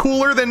would have been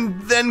cooler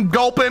than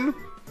gulping.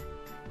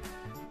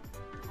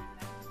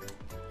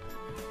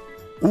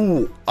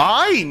 Ooh,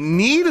 I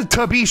need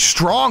to be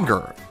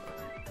stronger.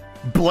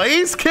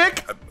 Blaze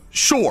kick?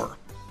 Sure.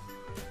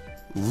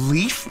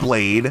 Leaf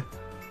blade?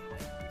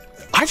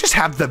 I just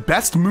have the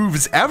best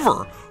moves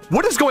ever.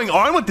 What is going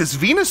on with this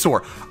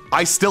Venusaur?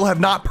 I still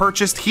have not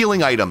purchased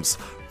healing items.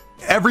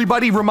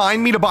 Everybody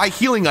remind me to buy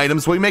healing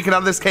items when we make it out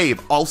of this cave.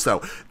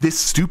 Also, this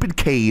stupid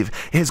cave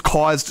has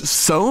caused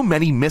so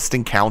many missed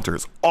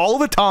encounters. All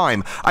the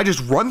time, I just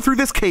run through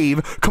this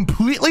cave,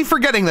 completely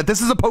forgetting that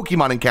this is a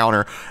Pokemon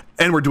encounter,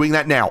 and we're doing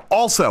that now.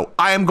 Also,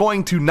 I am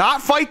going to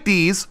not fight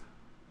these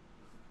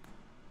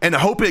and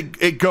hope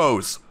it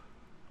goes.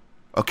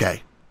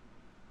 Okay.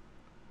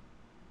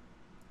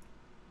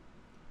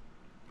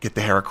 Get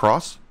the hair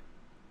across.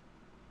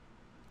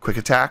 Quick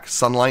attack,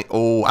 sunlight.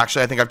 Oh,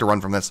 actually, I think I have to run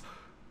from this.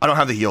 I don't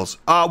have the heals.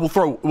 We'll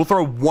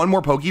throw one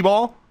more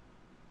Pokeball.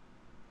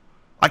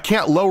 I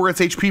can't lower its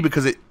HP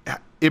because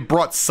it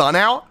brought sun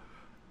out,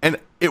 and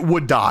it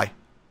would die.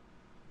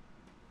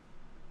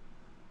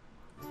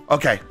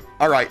 Okay,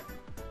 all right.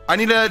 I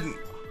need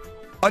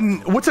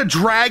what's a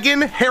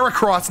dragon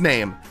Heracross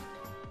name?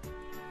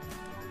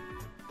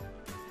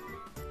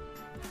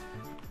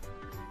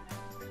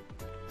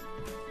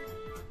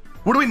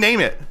 What do we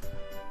name it?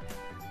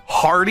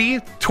 Hardy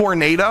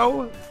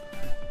tornado.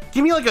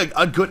 Give me like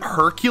a good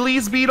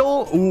Hercules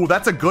beetle. Ooh,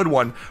 that's a good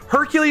one.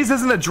 Hercules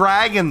isn't a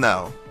dragon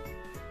though.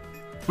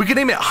 We could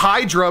name it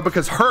Hydra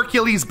because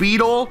Hercules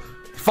beetle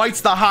fights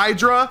the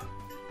Hydra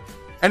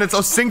and it's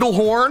a single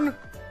horn.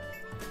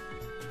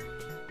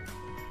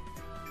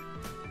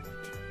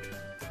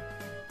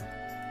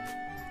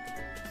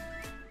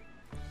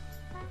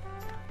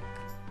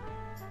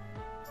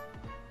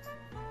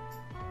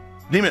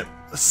 Name it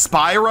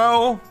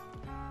Spyro.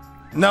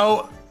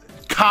 No,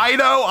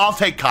 Kaido. I'll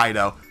take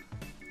Kaido.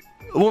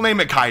 We'll name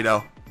it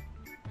Kaido.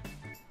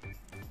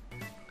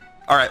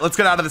 All right, let's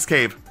get out of this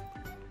cave.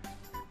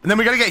 And then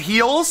we gotta get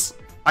heals.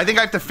 I think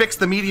I have to fix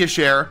the media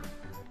share.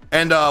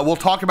 And we'll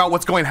talk about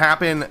what's going to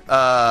happen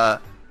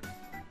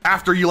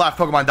after you left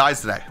Pokemon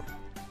Dies today.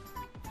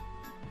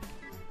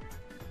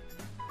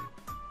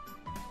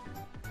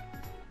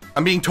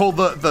 I'm being told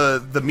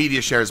the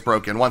media share is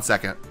broken. 1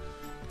 second.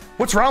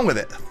 What's wrong with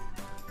it?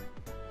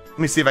 Let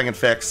me see if I can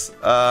fix.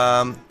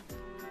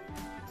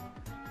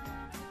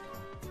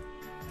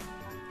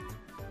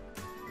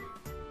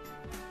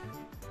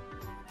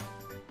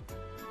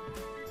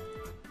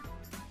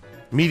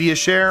 Media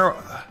share.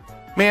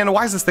 Man,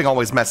 why does this thing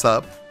always mess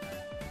up?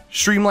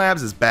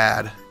 Streamlabs is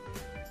bad.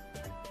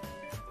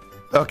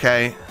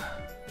 Okay.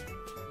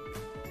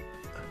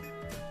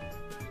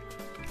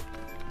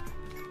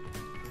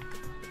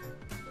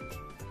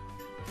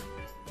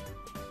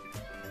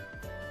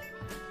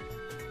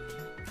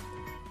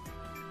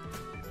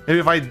 Maybe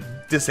if I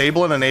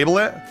disable and enable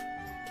it.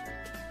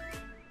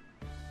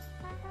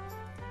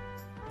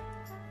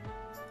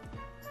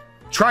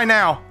 Try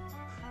now.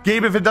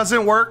 Gabe, if it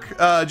doesn't work,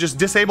 just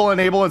disable,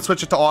 enable, and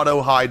switch it to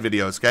auto hide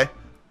videos, okay?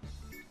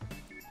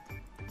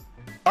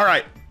 All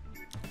right.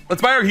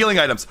 Let's buy our healing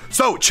items.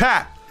 So,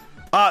 chat.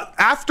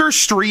 After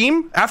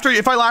stream,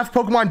 if I laugh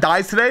Pokemon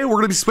Dies today, we're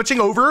going to be switching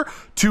over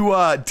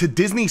to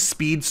Disney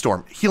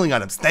Speedstorm. Healing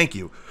items, thank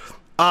you.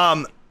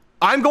 I'm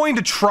going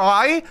to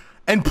try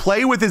and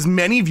play with as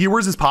many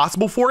viewers as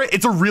possible for it.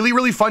 It's a really,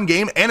 really fun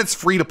game, and it's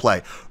free to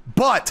play.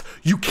 But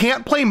you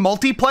can't play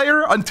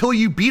multiplayer until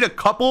you beat a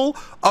couple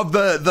of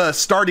the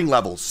starting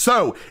levels.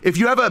 So if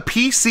you have a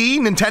PC,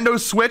 Nintendo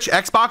Switch,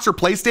 Xbox, or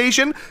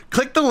PlayStation,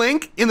 click the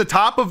link in the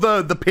top of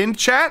the pinned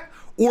chat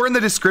or in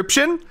the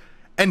description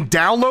and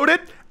download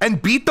it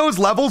and beat those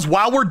levels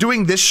while we're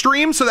doing this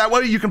stream so that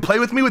way you can play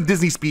with me with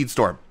Disney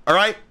Speedstorm. All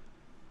right?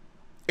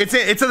 It's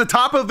at the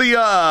top of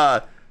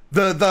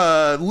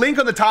the link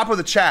on the top of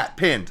the chat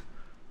pinned,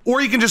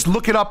 or you can just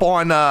look it up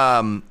on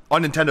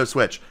Nintendo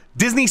Switch.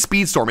 Disney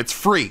Speedstorm, it's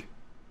free.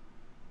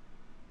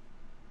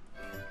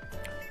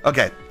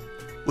 Okay,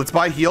 let's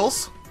buy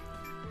heals.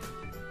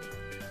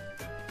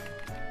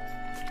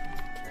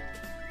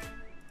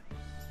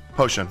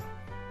 Potion.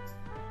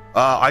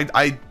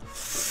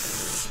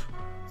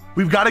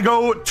 We've got to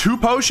go 2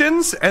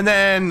 potions and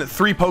then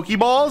 3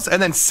 Pokeballs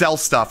and then sell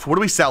stuff. What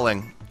are we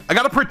selling? I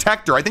got a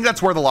protector. I think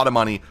that's worth a lot of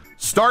money.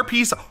 Star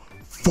piece,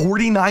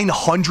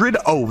 4,900.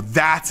 Oh,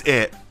 that's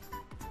it.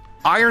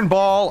 Iron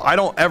ball, I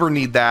don't ever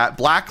need that.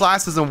 Black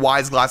glasses and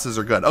wise glasses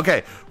are good.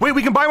 Okay, wait,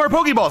 we can buy more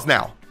Pokeballs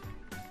now.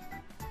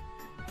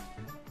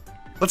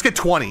 Let's get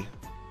 20.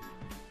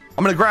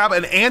 I'm gonna grab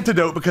an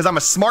antidote because I'm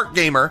a smart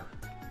gamer.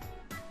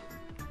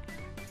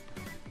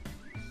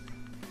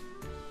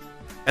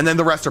 And then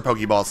the rest are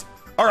Pokeballs.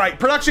 All right,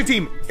 production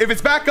team, if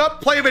it's back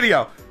up, play a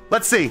video.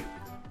 Let's see.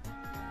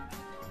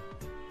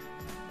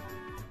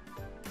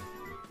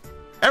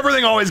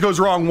 Everything always goes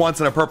wrong once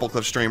in a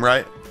Purplecliffe stream,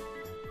 right?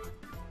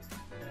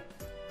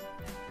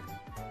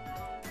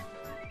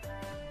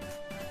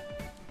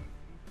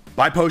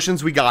 Buy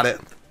potions, we got it.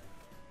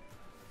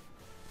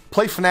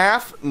 Play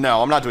FNAF?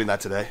 No, I'm not doing that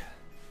today.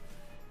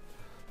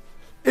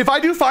 If I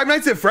do Five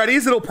Nights at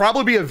Freddy's, it'll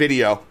probably be a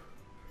video.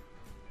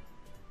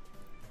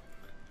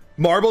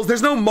 Marbles?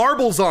 There's no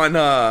marbles on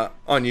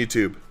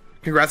YouTube.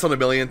 Congrats on 1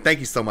 million. Thank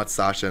you so much,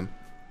 Sashin.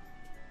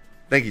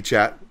 Thank you,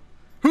 chat.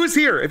 Who's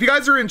here? If you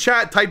guys are in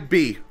chat, type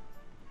B.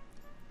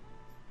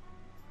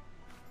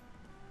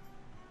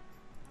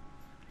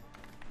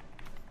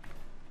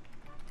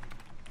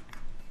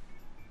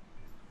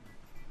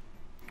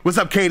 What's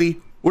up,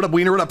 Katie? What up,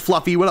 Wiener? What up,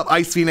 Fluffy? What up,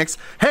 Ice Phoenix?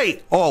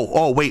 Hey!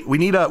 Oh, wait. We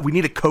need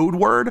a code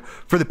word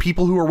for the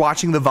people who are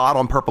watching the VOD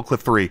on Purplecliffe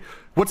 3.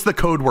 What's the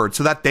code word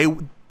so that they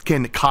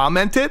can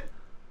comment it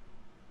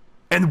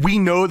and we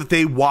know that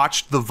they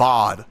watched the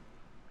VOD?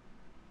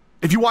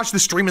 If you watch the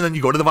stream and then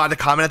you go to the VOD to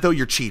comment it, though,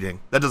 you're cheating.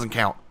 That doesn't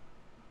count.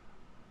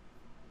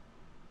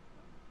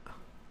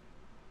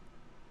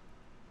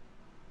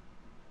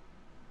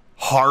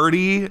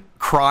 Hardy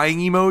crying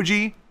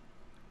emoji.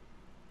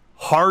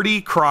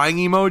 Hardy crying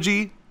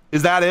emoji.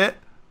 Is that it?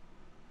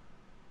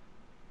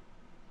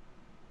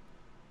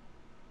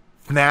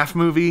 FNAF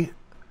movie.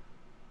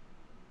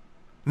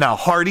 No,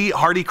 Hardy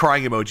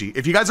crying emoji.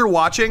 If you guys are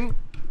watching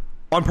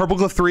on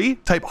Purplecliffe 3,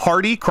 type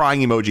Hardy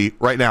crying emoji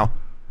right now.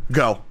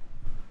 Go.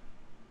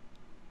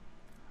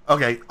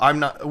 Okay, I'm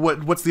not.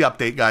 What's the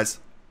update, guys?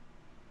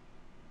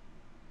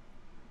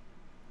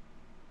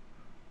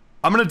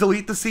 I'm gonna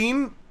delete the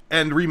scene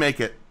and remake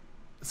it.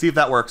 See if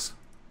that works.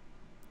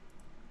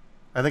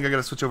 I think I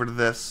gotta switch over to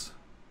this.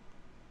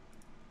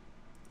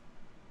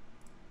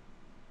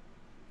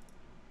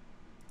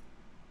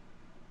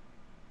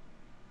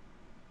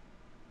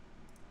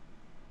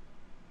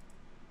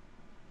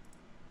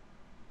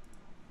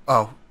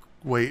 Oh,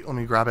 wait, let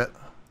me grab it.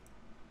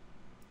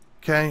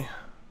 Okay.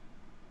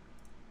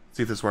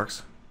 See if this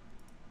works.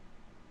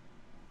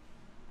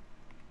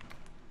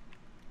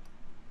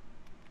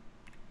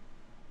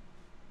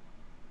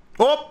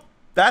 Oh,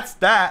 that's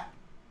that.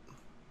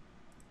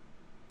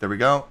 There we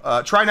go.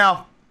 Try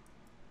now.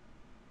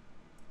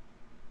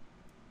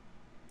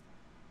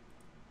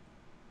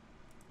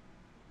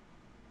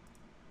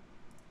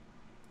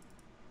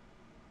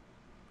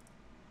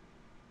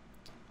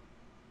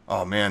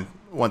 Oh man,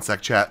 one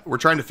sec, chat. We're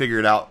trying to figure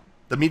it out.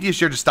 The media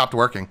share just stopped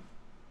working.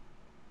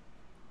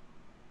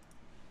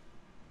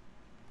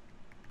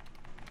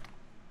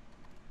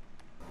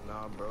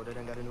 Nah, bro, they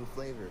done got a new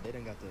flavor. They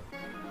done got the...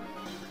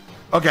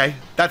 Okay,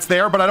 that's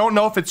there, but I don't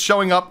know if it's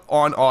showing up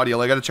on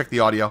audio. I gotta check the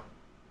audio.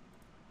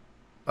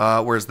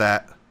 Where's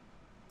that?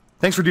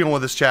 Thanks for dealing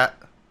with this, chat.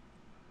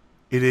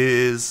 It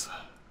is...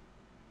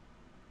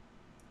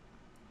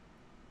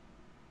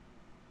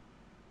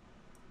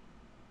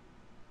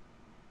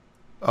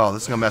 Oh,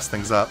 this is gonna mess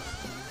things up.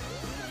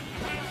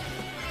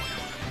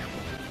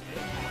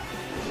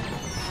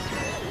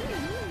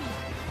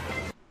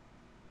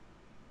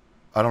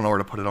 I don't know where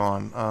to put it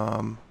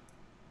on.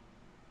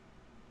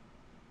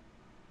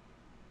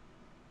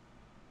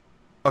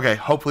 Okay,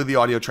 hopefully the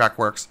audio track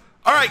works.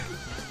 Alright,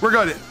 we're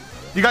good.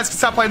 You guys can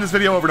stop playing this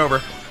video over and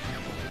over.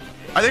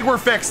 I think we're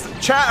fixed.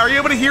 Chat, are you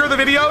able to hear the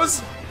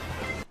videos?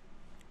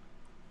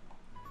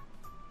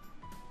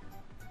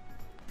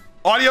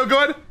 Audio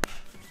good?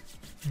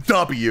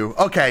 W.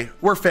 Okay,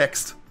 we're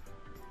fixed.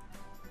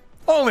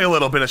 Only a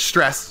little bit of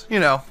stress, you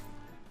know.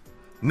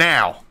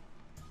 Now,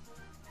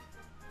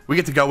 we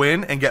get to go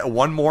in and get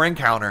one more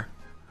encounter.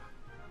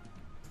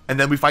 And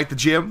then we fight the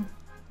gym.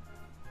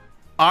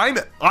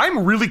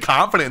 I'm really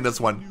confident in this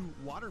one.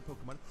 Water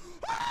Pokemon.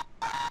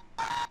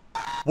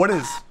 What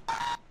is?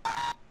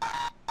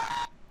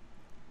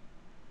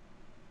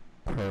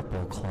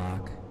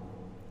 Purplecliffe.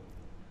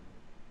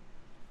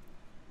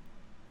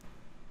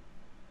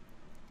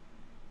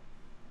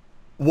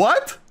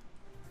 What?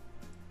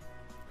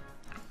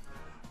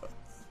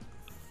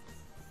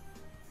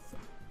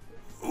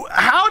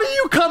 How do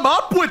you come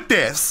up with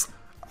this?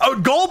 Oh,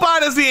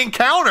 Golbat is the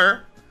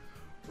encounter.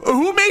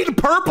 Who made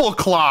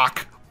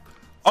Purplecliffe?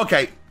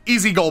 Okay,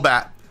 easy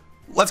Golbat.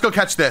 Let's go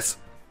catch this.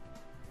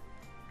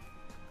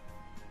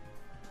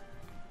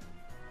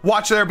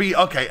 Watch there be...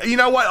 Okay, you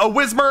know what? A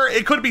Whismur,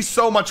 it could be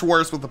so much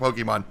worse with the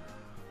Pokemon.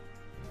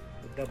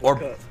 Double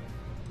cup.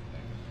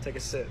 Take a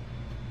sip.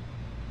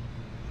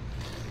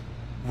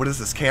 What is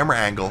this camera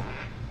angle?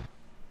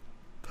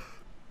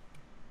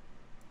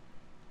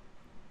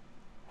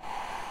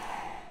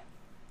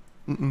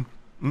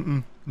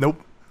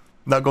 Nope.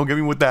 Not gonna get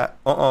me with that.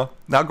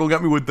 Not gonna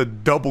get me with the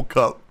double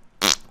cup.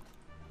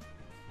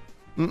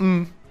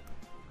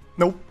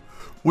 Nope.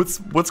 What's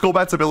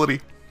Golbat's ability?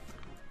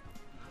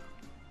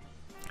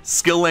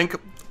 Skill link.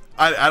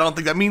 I don't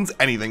think that means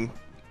anything.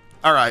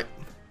 Alright.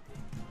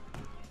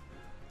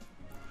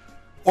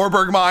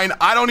 Orberg mine.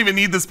 I don't even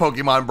need this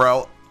Pokemon,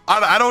 bro.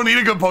 I don't need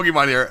a good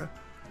Pokemon here.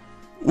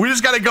 We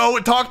just gotta go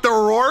and talk to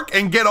Rourke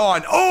and get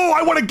on. Oh,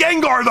 I want a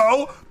Gengar,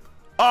 though.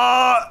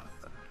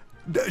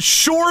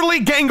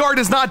 Surely Gengar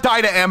does not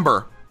die to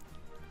Ember.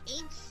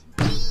 It's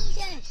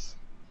Jesus.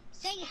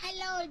 Say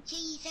hello,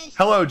 Jesus.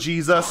 Hello,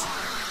 Jesus.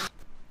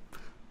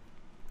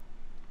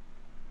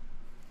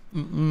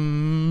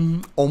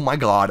 Oh my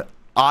god.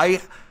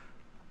 I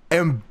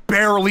am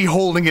barely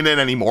holding it in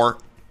anymore.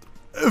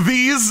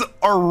 These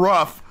are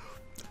rough.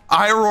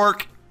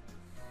 Rourke.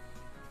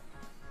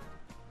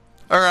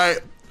 Alright.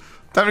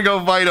 Time to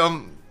go fight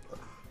him.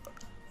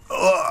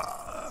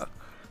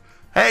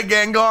 Hey,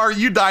 Gengar,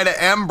 you died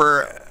to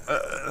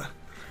Ember.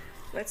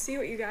 Let's see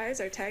what you guys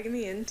are tagging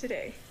me in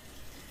today.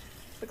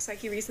 Looks like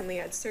he recently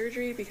had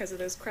surgery because of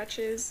those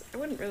crutches. I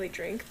wouldn't really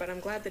drink, but I'm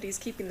glad that he's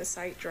keeping the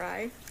site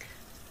dry.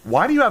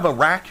 Why do you have a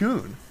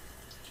raccoon?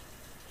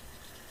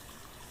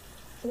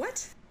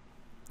 What?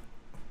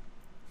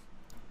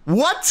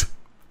 What?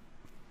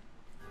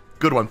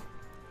 Good one.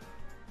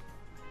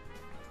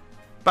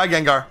 Bye,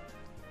 Gengar.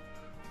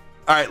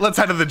 Alright, let's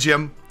head to the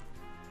gym.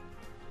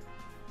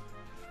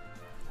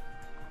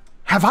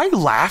 Have I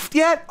laughed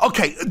yet?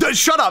 Okay,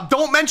 shut up.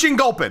 Don't mention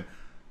Gulpin.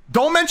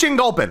 Don't mention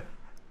Gulpin.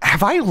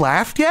 Have I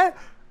laughed yet?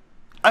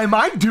 Am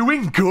I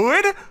doing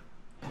good?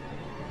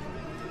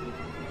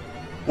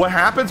 What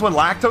happens when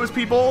lactose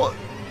people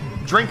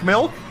drink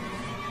milk?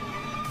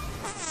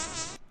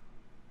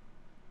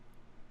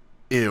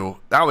 Ew,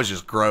 that was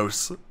just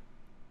gross.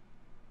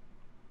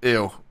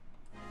 Ew.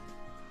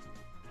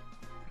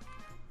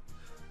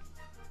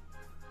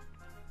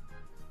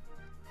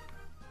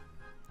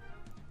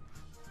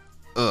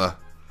 Ugh.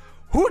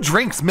 Who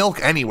drinks milk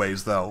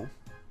anyways, though?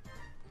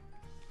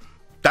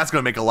 That's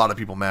gonna make a lot of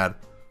people mad.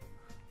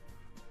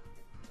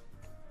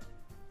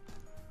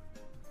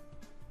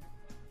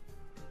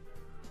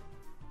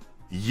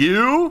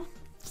 You?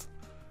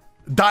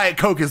 Diet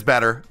Coke is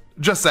better.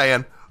 Just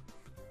saying.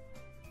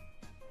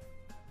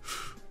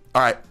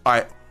 All right, all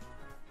right.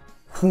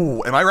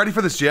 Whew, am I ready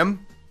for this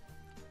gym?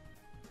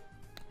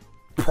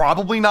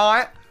 Probably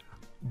not,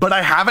 but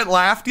I haven't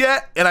laughed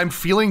yet, and I'm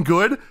feeling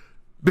good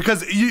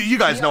because you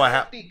guys know I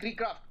have.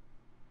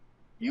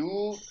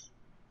 You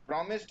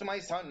promised my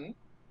son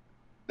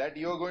that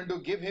you're going to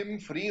give him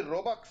free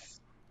Robux,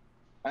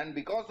 and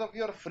because of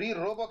your free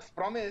Robux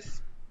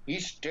promise, he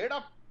stayed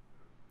up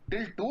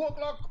till 2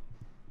 o'clock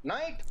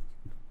night,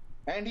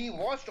 and he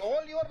watched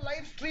all your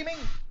live streaming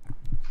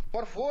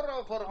for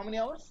how many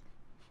hours?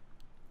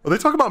 Are they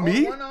talking about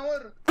me? 1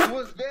 hour. He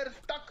was there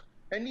stuck,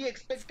 and he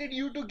expected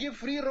you to give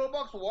free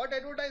Robux. What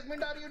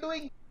advertisement are you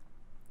doing?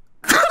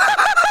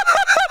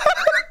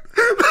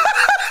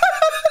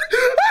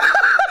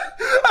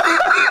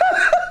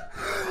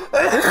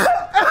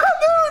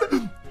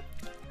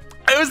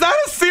 Was that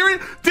a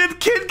serious? Did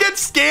kid get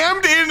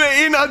scammed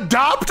in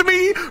Adopt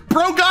Me?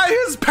 Bro got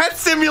his pet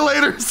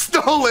simulator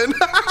stolen.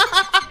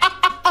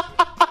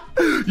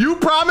 You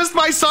promised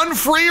my son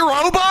free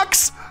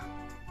Robux?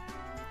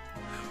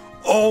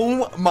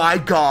 Oh my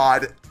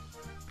God.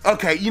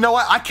 Okay, you know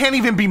what? I can't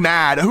even be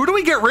mad. Who do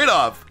we get rid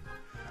of?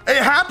 It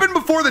happened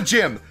before the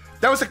gym.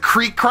 That was a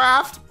Creek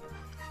Craft.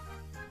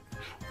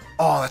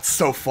 Oh, that's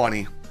so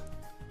funny.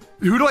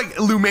 Who do I...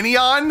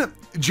 Luminion?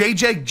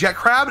 JJ Jet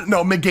Crab?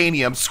 No,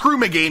 Meganium. Screw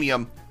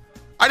Meganium.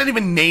 I didn't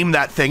even name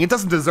that thing. It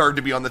doesn't deserve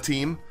to be on the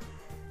team.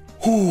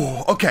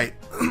 Whew, okay.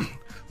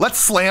 Let's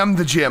slam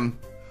the gym.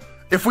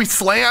 If we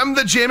slam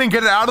the gym and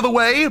get it out of the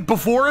way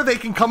before they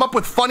can come up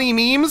with funny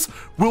memes,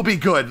 we'll be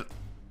good.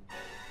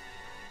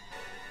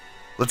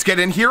 Let's get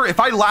in here. If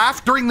I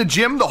laugh during the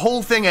gym, the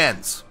whole thing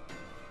ends.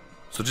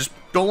 So just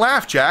don't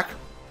laugh, Jack.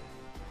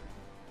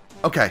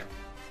 Okay.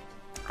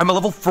 I'm a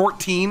level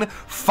 14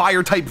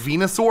 fire type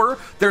Venusaur.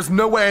 There's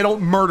no way I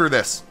don't murder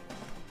this.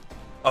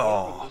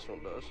 Oh. This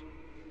one does.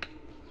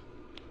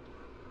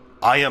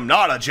 I am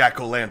not a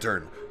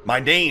jack-o'-lantern. My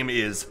name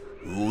is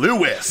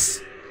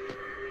Lewis.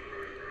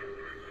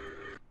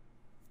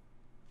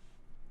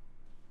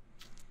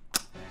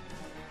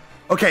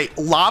 Okay,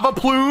 Lava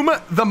Plume,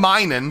 the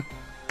Minin,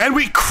 and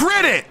we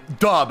crit it,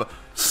 dub.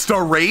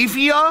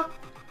 Staravia?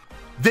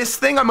 This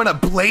thing I'm gonna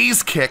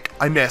Blaze Kick.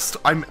 I missed.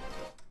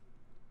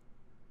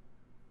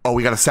 Oh,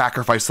 we gotta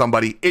sacrifice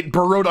somebody. It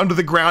burrowed under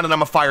the ground and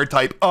I'm a fire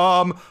type.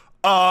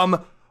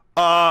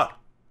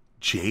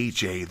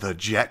 JJ the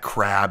Jet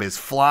Crab is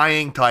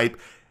flying type.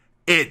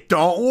 It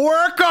don't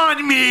work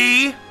on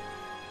me.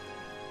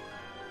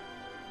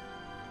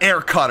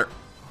 Air Cutter.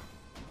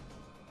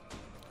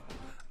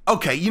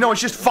 Okay, you know,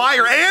 it's just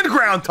fire and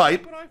ground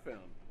type.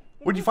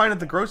 What'd you find at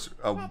the grocery?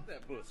 Oh.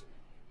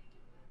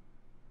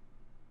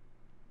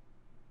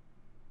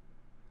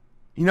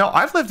 You know,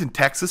 I've lived in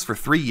Texas for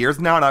 3 years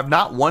now, and I've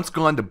not once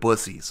gone to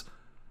Bussies.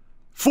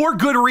 For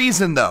good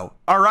reason, though,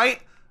 all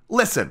right?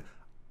 Listen,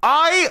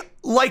 I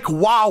like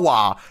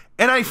Wawa,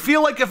 and I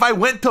feel like if I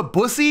went to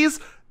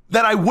Bussies,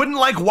 that I wouldn't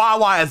like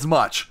Wawa as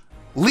much.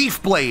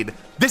 Leaf Blade.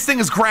 This thing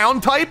is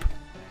ground type.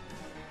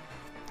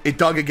 It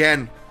dug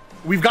again.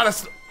 I've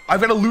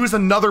got to lose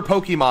another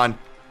Pokemon.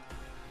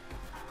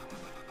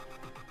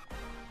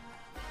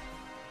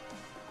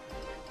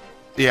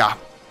 Yeah,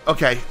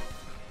 okay.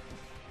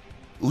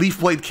 Leaf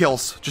Blade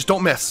kills. Just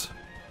don't miss.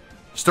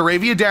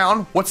 Staravia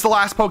down. What's the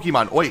last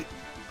Pokemon? Wait.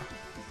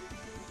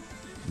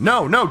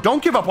 No,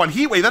 don't give up on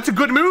Heatwave. That's a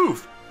good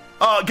move.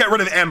 Get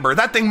rid of Ember.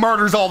 That thing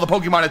murders all the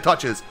Pokemon it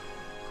touches.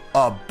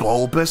 A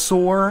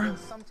Bulbasaur?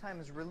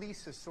 Sometimes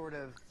release is sort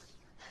of...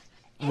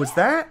 Was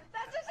that?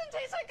 That doesn't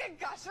taste like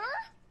a gusher.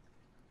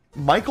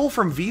 Michael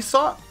from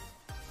Vsauce?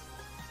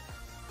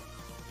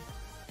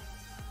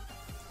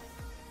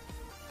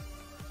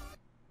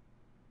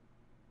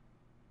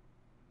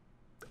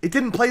 It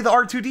didn't play the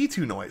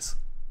R2-D2 noise.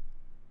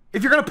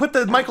 If you're gonna put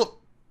the Michael...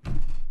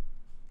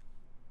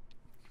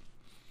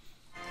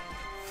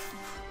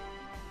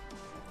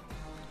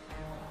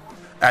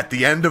 At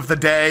the end of the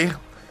day,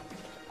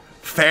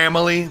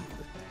 family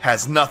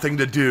has nothing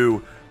to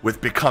do with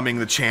becoming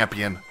the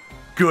champion.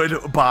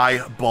 Goodbye,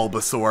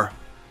 Bulbasaur.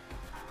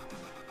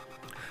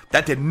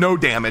 That did no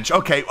damage.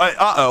 Okay,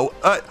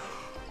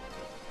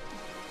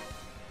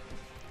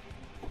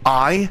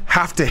 I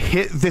have to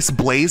hit this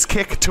Blaze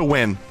Kick to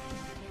win.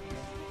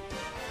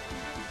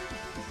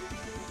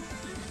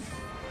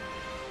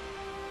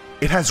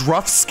 It has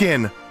rough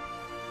skin,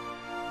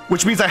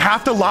 which means I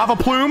have to Lava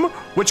Plume,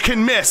 which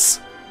can miss.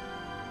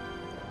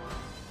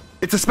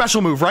 It's a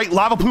special move, right?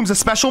 Lava Plume's a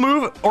special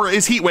move, or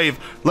is Heat Wave?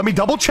 Let me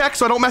double check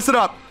so I don't mess it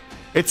up.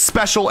 It's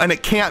special and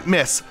it can't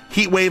miss.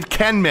 Heat Wave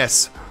can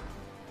miss.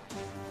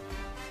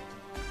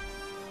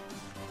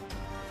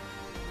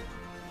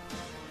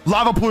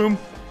 Lava Plume.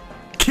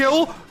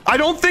 Kill. I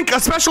don't think a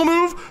special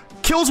move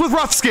kills with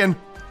rough skin.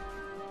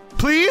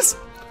 Please?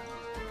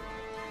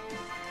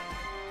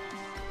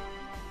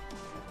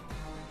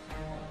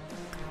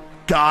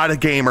 God, a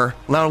gamer.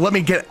 Now let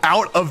me get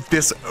out of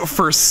this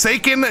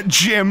forsaken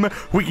gym.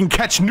 We can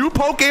catch new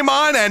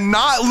Pokemon and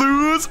not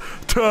lose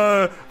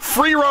to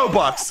free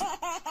Robux.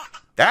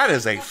 That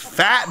is a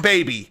fat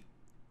baby.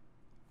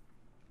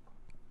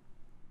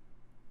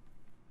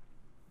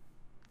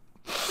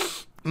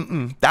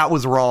 That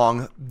was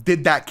wrong.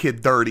 Did that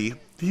kid dirty.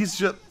 He's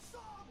just...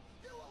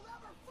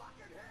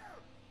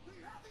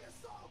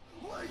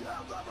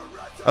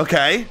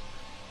 Okay.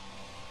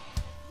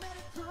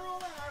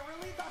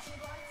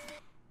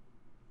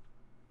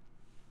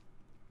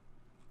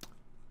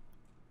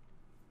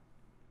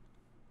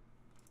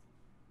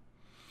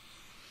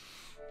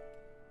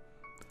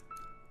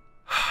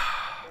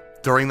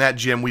 During that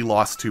gym, we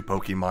lost 2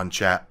 Pokemon,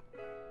 chat.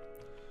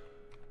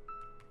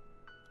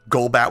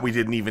 Golbat we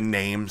didn't even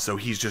name, so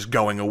he's just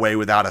going away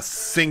without a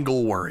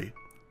single worry.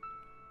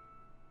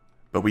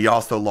 But we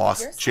also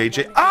lost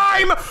JJ.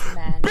 I'm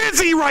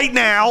busy right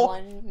now!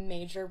 One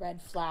major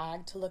red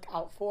flag to look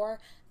out for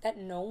that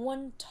no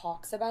one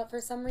talks about for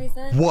some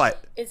reason.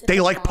 What? Is if They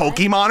a like guy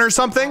Pokemon or is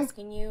something?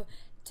 Asking you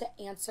to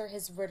answer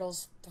his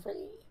riddles 3.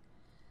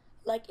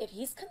 Like, if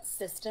he's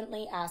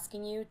consistently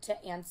asking you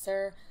to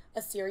answer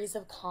a series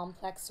of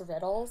complex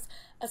riddles,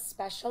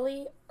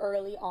 especially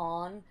early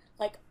on,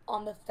 like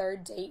on the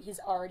 3rd date, he's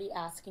already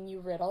asking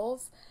you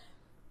riddles.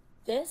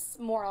 This,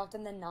 more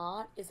often than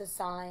not, is a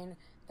sign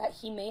that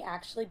he may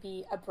actually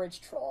be a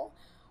bridge troll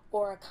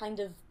or a kind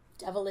of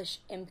devilish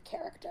imp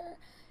character.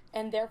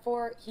 And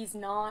therefore, he's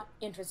not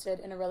interested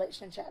in a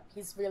relationship.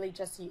 He's really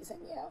just using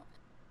you.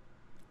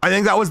 I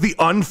think that was the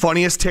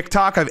unfunniest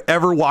TikTok I've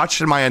ever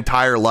watched in my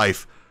entire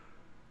life.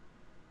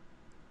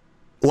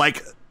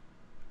 Like,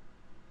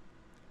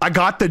 I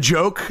got the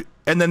joke,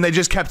 and then they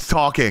just kept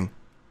talking.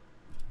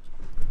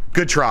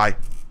 Good try.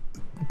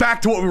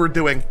 Back to what we were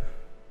doing.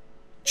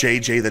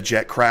 JJ the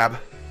Jet Crab.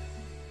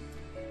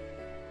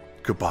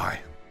 Goodbye.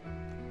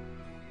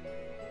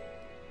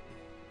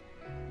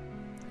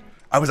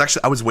 I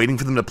was waiting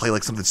for them to play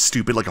like something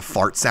stupid, like a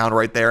fart sound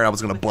right there, and I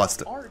was gonna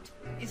bust it. Art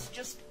is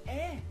just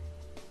eh.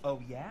 Oh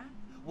yeah?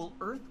 Well,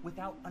 Earth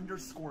without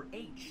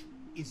 _H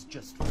is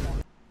just fart.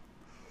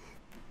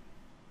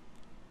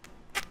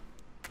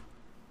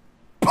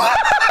 What?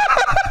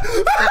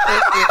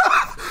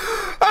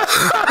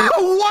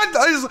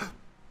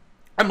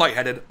 I'm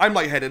lightheaded. I'm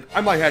lightheaded.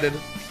 I'm lightheaded.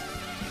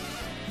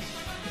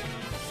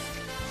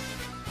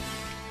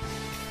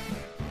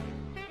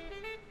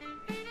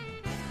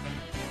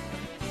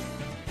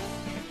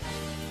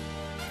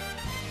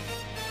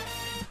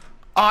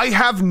 I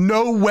have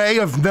no way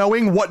of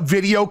knowing what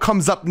video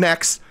comes up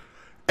next,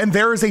 and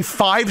there is a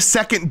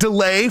 5-second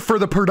delay for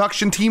the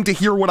production team to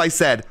hear what I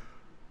said.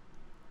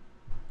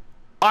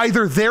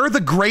 Either they're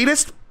the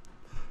greatest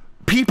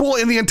people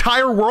in the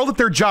entire world at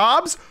their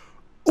jobs,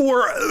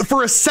 or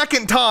for a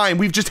second time,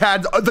 we've just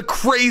had the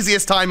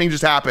craziest timing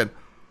just happen.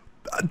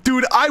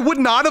 Dude, I would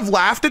not have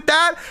laughed at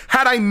that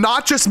had I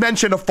not just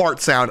mentioned a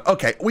fart sound.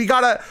 Okay, now we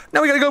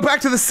gotta go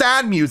back to the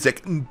sad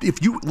music.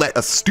 If you let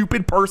a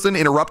stupid person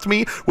interrupt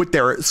me with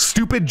their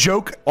stupid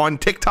joke on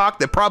TikTok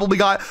that probably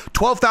got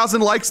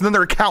 12,000 likes and then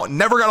their account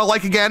never got a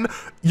like again,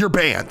 you're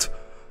banned.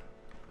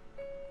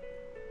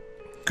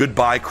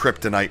 Goodbye,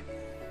 Kryptonite.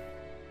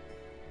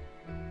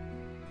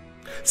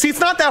 See,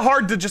 it's not that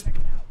hard to just...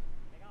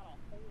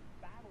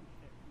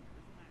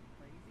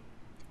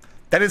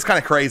 That is kind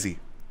of crazy.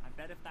 I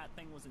bet if that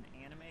thing was an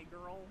anime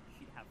girl,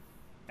 she'd have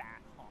fat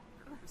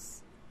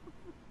honkers.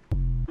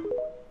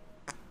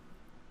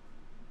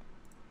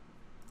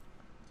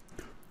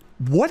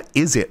 What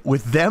is it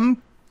with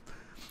them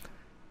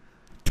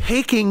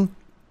taking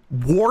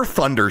War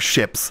Thunder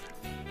ships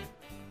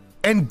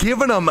and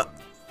giving them,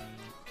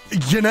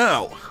 you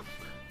know...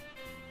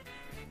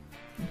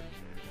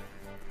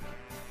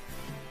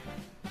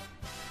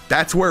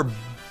 That's where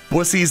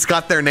Bussies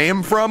got their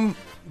name from?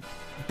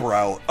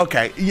 Bro,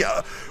 okay,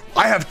 yeah.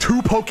 I have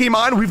 2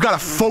 Pokemon. We've got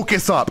to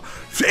focus up.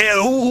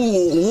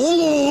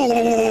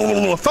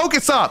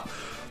 Focus up.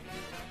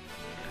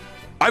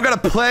 I've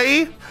got to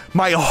play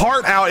my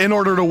heart out in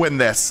order to win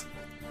this.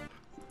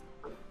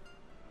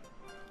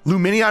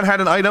 Luminion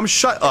had an item.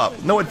 Shut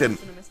up. No, it didn't.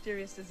 A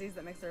mysterious disease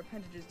that makes their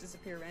appendages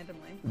disappear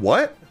randomly.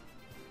 What?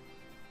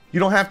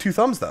 You don't have 2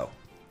 thumbs, though.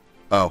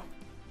 Oh.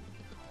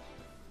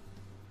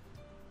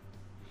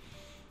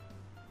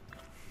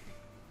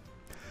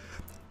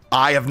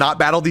 I have not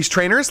battled these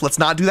trainers. Let's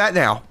not do that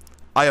now.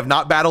 I have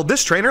not battled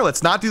this trainer.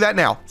 Let's not do that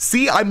now.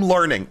 See, I'm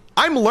learning.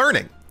 I'm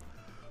learning.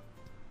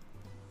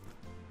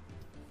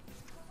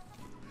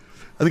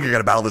 I think I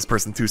gotta battle this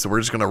person too, so we're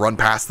just gonna run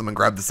past them and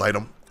grab this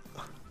item.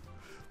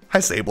 Hi,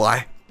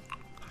 Sableye.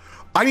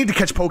 I need to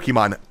catch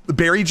Pokemon.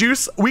 Berry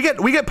juice. We get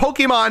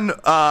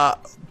Pokemon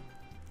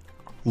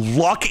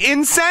luck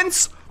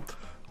incense.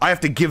 I have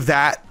to give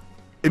that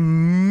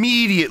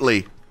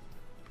immediately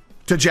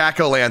to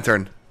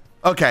Jack-O-Lantern.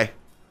 Okay.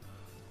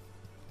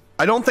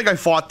 I don't think I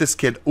fought this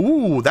kid.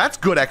 Ooh, that's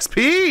good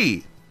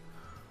XP.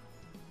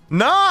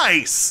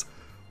 Nice.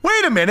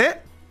 Wait a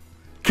minute.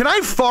 Can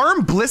I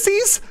farm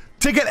Blissies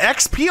to get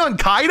XP on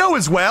Kaido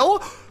as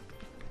well?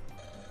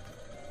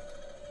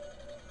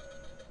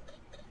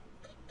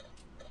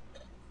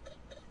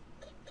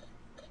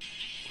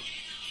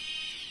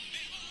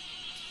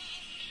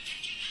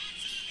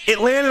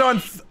 It landed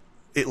on...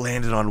 It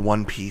landed on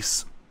One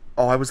Piece.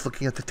 Oh, I was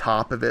looking at the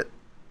top of it.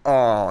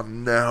 Oh,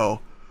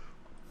 no.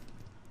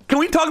 Can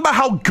we talk about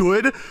how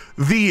good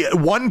the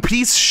One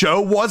Piece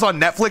show was on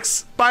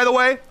Netflix, by the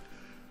way?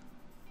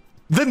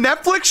 The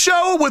Netflix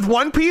show with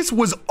One Piece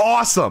was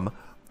awesome.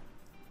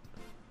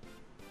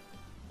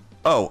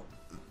 Oh,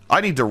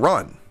 I need to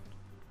run.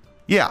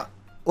 Yeah,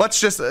 let's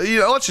just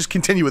let's just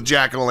continue with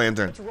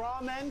Jack-o'-lantern.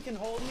 Ramen can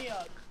hold me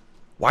up.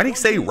 Why did he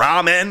say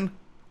ramen?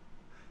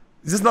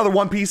 Is this another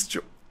One Piece?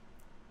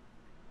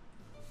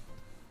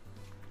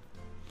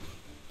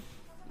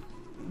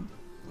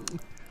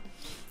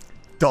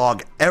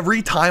 Dog,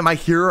 every time I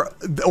hear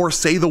or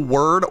say the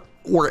word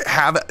or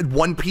have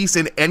One Piece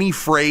in any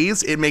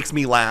phrase, it makes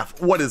me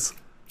laugh. What is...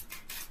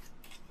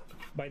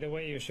 By the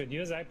way, you should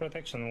use eye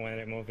protection when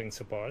removing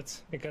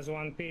supports, because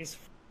One Piece...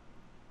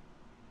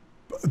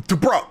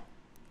 Bro!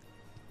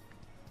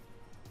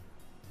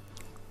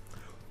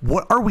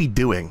 What are we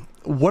doing?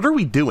 What are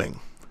we doing?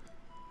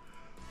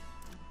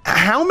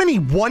 How many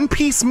One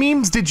Piece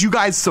memes did you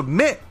guys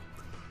submit?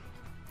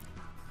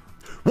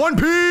 One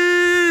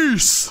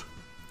Piece!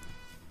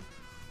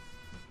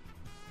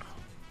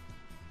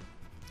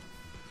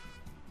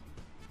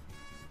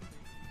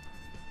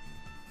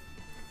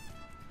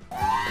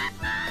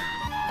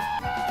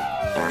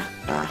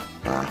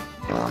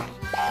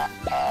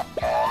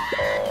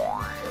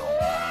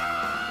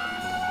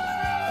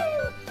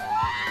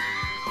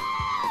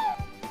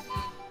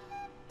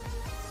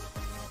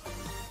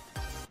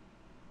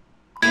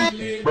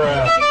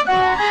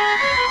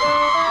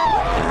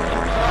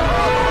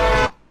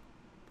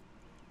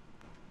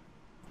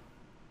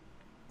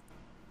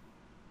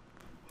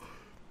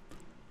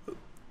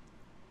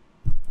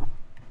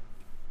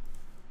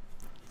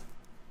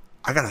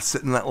 I gotta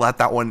sit and let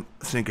that one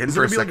sink in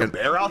for a second. Like a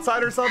bear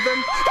outside or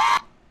something?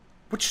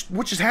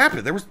 What just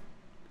happened? There was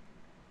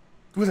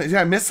did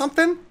I miss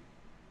something?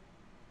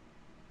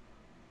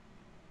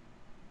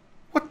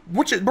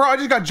 Bro, I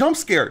just got jump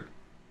scared.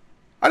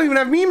 I don't even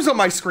have memes on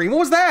my screen. What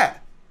was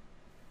that?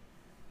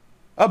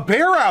 A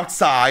bear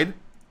outside?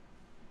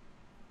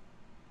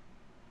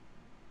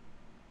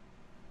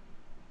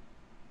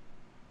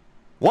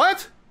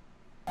 What?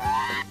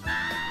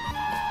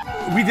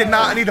 We did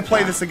not need to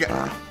play this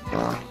again.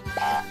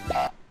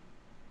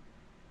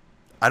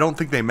 I don't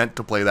think they meant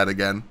to play that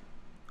again.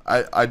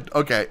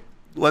 Okay.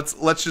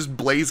 Let's just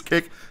blaze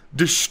kick,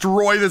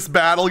 destroy this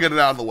battle, get it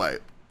out of the way.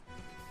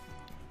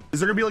 Is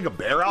there gonna be like a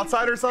bear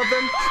outside or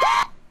something?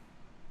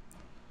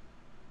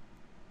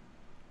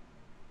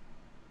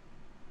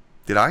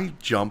 Did I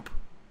jump?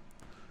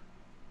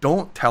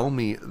 Don't tell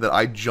me that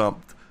I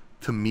jumped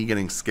to me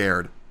getting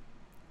scared.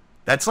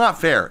 That's not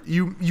fair.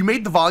 You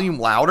made the volume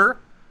louder,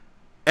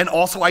 and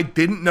also I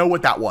didn't know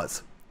what that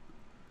was.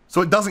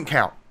 So it doesn't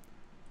count.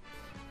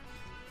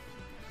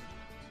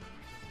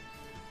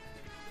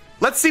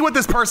 Let's see what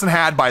this person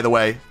had, by the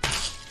way.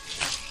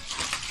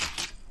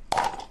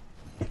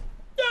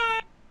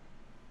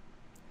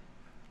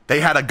 They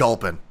had a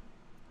gulpin.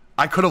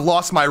 I could have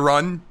lost my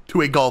run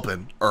to a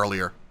gulpin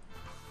earlier.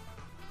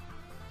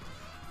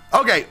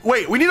 Okay,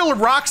 wait, we need a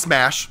rock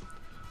smash.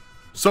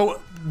 So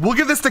we'll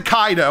give this to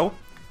Kaido.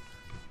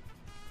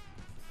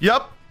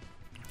 Yep.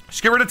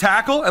 Just get rid of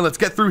tackle and let's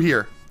get through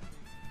here.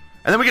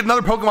 And then we get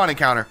another Pokemon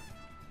encounter.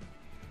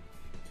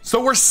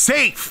 So we're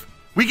safe.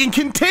 We can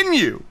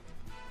continue.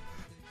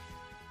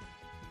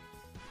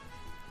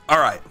 All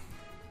right.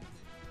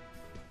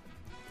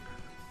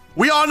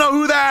 We all know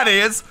who that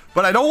is,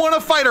 but I don't want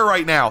to fight her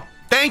right now.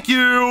 Thank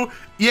you.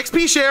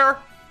 EXP share.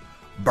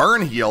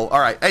 Burn heal. All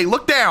right. Hey,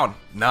 look down.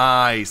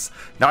 Nice.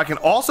 Now I can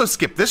also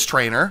skip this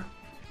trainer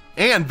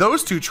and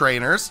those two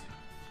trainers.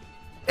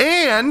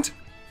 And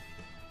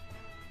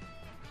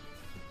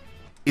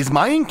is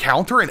my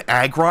encounter an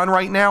Aggron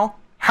right now?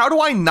 How do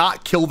I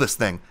not kill this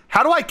thing?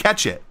 How do I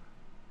catch it?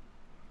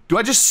 Do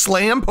I just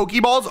slam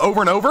Pokeballs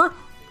over and over?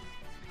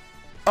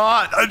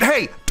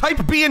 Hey,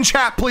 type B in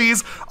chat,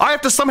 please. I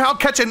have to somehow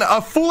catch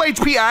a full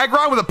HP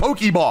Aggron with a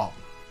Pokeball.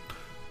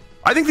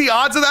 I think the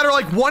odds of that are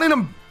like 1 in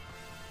a...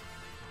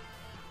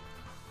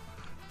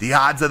 The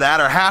odds of that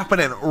are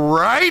happening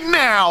right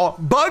now.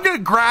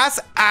 Bug Grass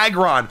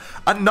Aggron.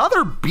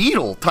 Another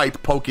beetle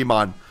type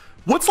Pokemon.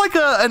 What's like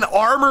an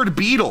armored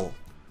beetle?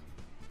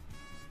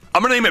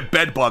 I'm gonna name it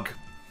Bedbug.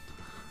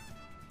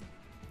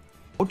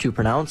 How to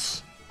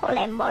pronounce?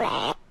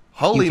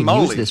 Holy You can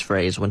moly. use this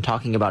phrase when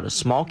talking about a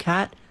small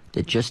cat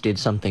that just did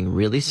something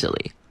really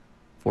silly.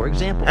 For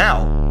example, ow.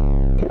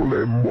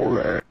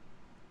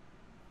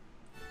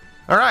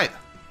 All right.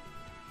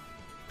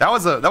 That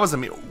was a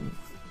me.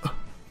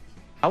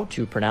 How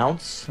to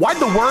pronounce? Why'd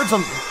the words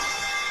on...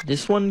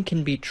 This one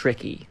can be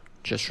tricky.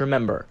 Just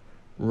remember,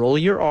 roll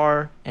your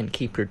R and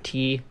keep your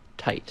T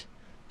tight.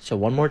 So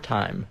one more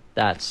time,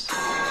 that's...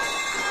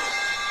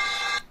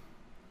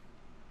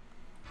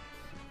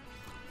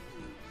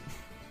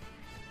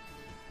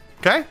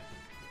 Okay.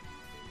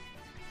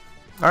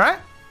 All right.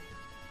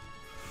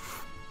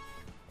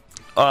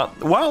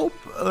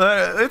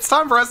 It's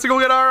time for us to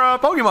go get our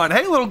Pokemon.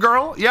 Hey, little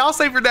girl. Yeah, I'll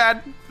save your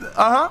dad.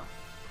 Uh-huh.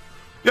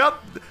 Yep.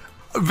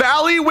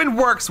 Valley Wind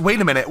works.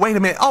 Wait a minute.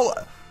 Oh,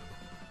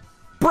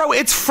 bro,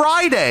 it's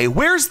Friday.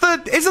 Where's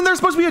the... Isn't there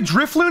supposed to be a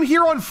Drifloon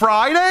here on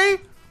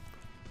Friday?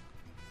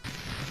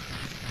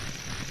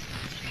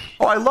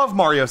 Oh, I love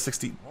Mario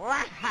 60.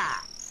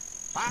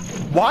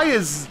 Why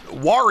is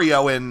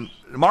Wario in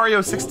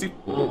Mario 60?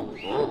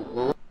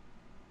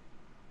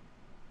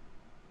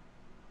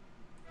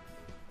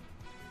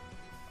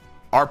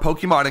 Our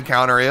Pokemon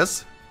encounter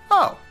is...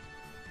 Oh.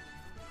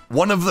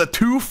 One of the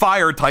 2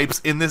 fire types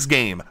in this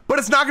game. But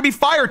it's not going to be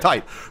fire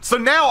type. So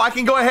now I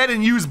can go ahead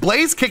and use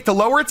Blaze Kick to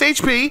lower its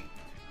HP.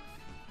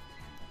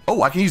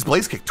 Oh, I can use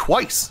Blaze Kick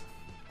twice.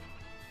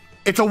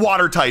 It's a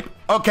water type.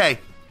 Okay.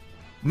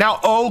 Now,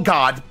 oh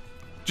god.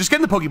 Just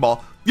get in the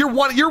Pokeball. You're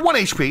 1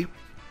 HP.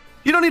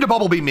 You don't need to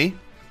Bubble Beam me.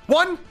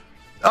 1.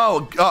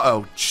 Oh,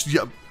 uh-oh.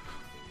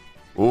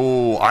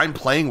 Oh, I'm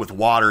playing with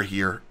water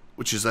here.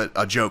 Which is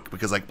a joke,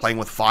 because like playing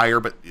with fire,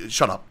 but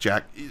shut up,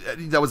 Jack.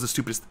 That was the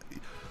stupidest.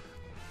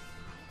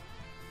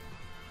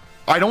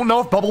 I don't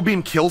know if Bubble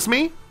Beam kills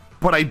me,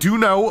 but I do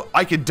know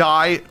I could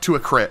die to a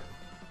crit.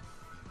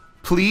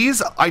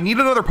 Please, I need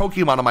another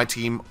Pokemon on my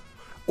team,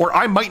 or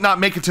I might not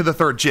make it to the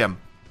 3rd gym.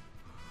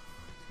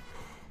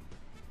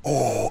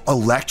 Oh,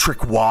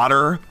 electric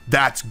water?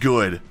 That's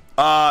good.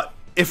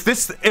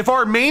 If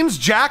our main's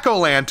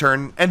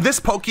Jack-O-Lantern, and this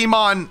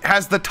Pokemon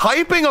has the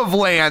typing of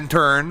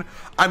Lantern,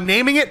 I'm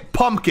naming it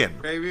Pumpkin.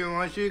 Baby,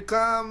 won't you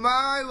come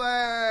my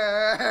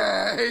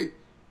way?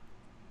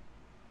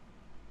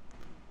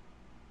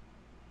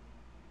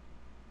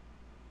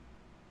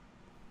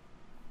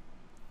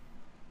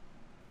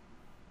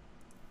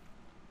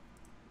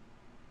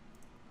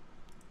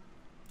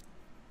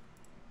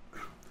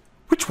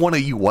 Which one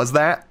of you was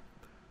that?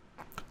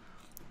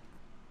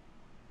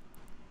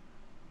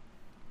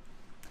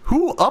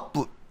 Who up?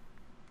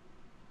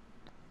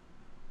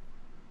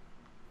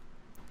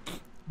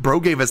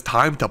 Bro gave us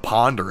time to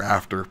ponder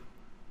after.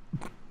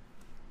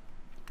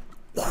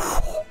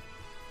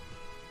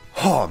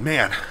 Oh,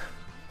 man.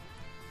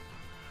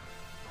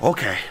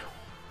 Okay.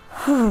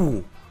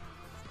 Whew.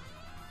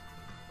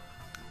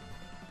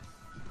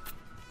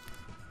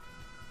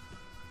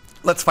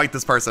 Let's fight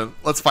this person.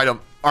 Let's fight him.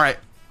 All right.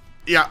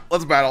 Yeah,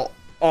 let's battle.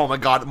 Oh, my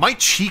God. My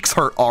cheeks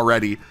hurt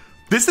already.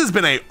 This has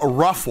been a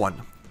rough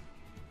one.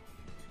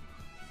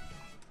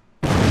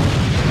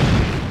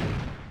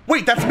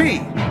 Wait, that's me.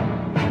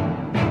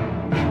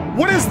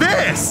 What is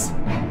this?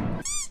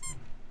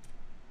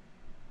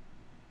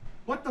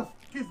 What the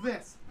f is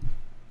this?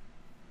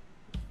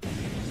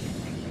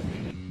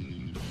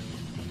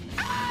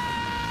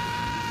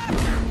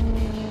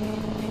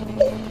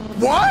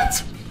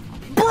 What?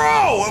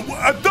 Bro!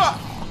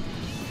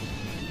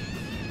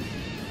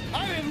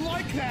 I didn't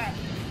like that.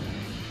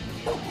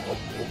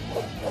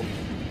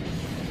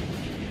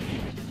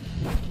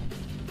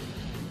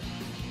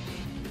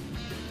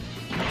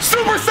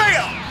 Super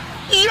Saiyan!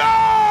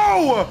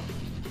 Yo!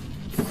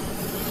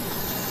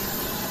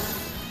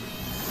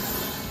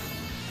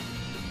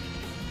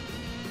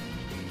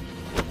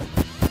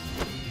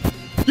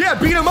 Yeah,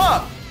 beat him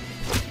up!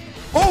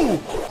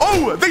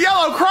 Oh, the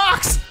yellow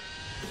Crocs!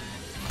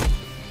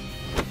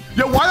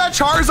 Yo, why that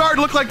Charizard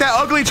look like that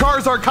ugly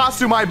Charizard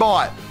costume I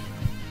bought?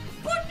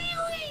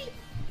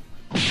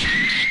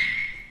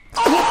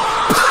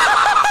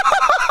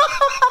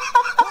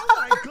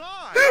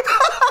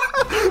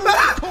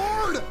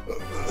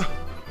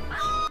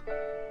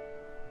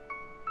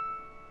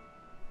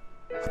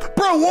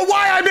 Bro,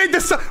 why I made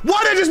this?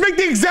 Why did I just make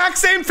the exact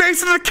same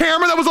face of the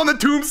camera that was on the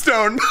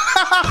tombstone?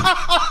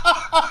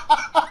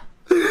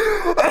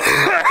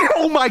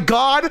 Oh my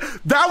god,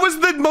 that was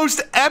the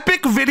most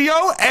epic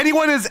video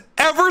anyone has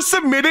ever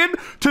submitted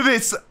to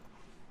this.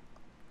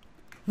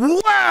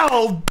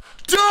 Well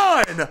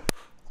done.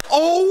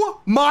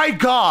 Oh my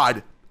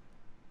god.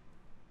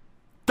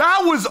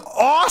 That was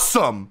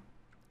awesome.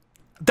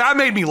 That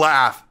made me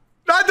laugh.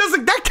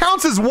 That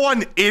counts as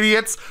 1,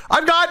 idiots.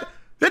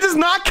 That does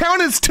not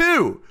count as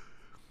 2.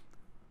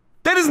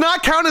 That does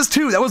not count as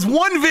 2. That was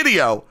 1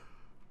 video.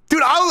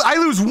 Dude, I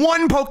lose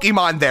 1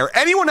 Pokemon there.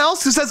 Anyone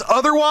else who says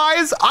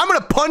otherwise, I'm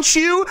gonna punch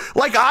you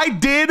like I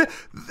did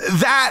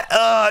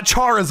that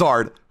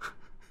Charizard.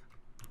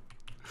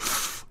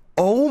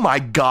 Oh my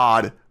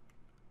god.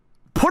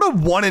 Put a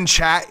 1 in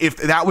chat if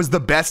that was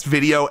the best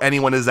video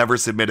anyone has ever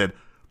submitted.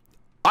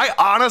 I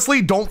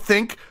honestly don't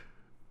think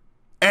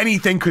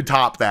anything could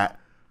top that.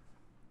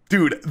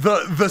 Dude,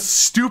 the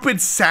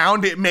stupid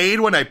sound it made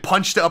when I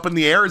punched it up in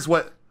the air is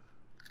what...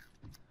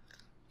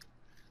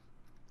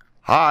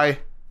 Hi.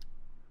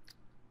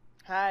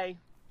 Hi.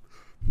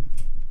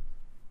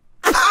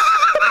 I'm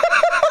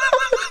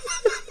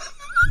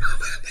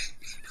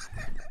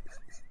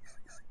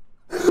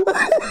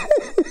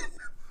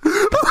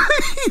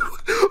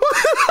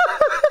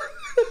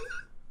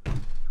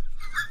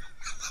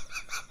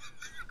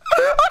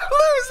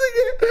losing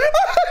it.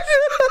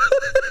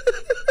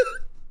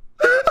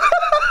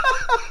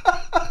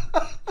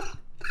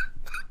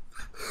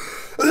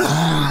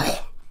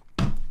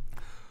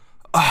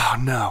 Oh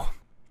no.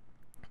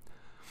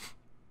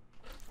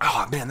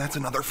 Oh man, that's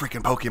another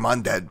freaking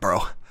Pokemon dead,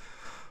 bro.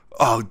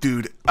 Oh,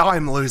 dude,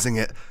 I'm losing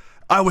it.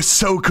 I was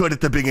so good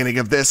at the beginning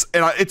of this,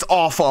 and it's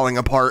all falling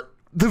apart.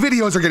 The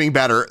videos are getting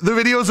better. The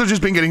videos have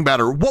just been getting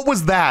better. What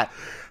was that?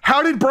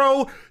 How did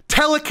bro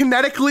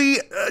telekinetically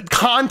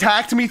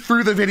contact me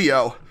through the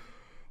video?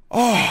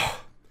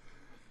 Oh.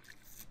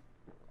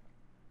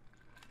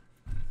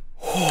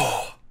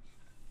 Oh.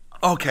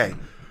 Okay.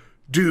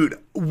 Dude,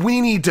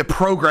 we need to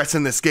progress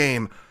in this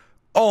game.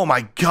 Oh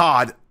my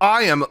god.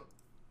 I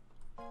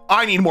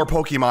need more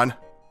Pokemon.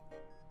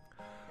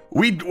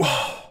 We don't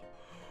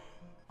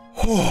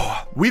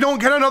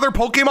get another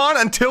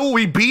Pokemon until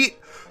we beat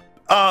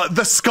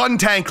the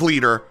Skuntank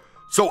leader.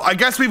 So I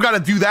guess we've got to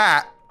do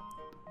that.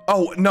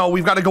 Oh, no,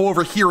 we've got to go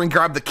over here and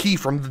grab the key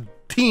from the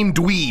Team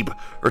Dweeb,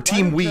 or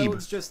Team Weeb.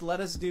 Toads just let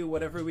us do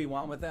whatever we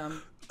want with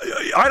them?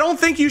 I don't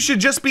think you should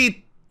just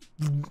be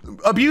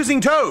abusing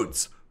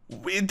toads.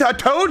 A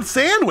toad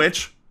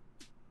sandwich?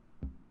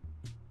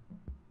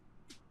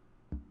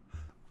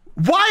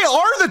 Why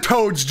are the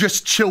toads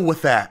just chill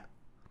with that?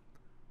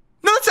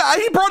 No,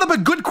 he brought up a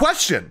good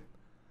question.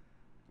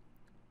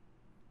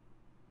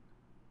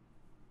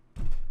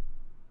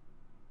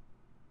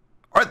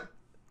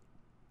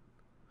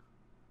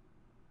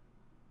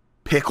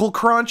 Pickle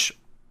Crunch?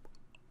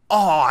 Oh,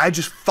 I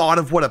just thought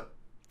of what a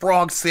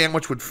frog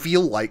sandwich would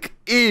feel like.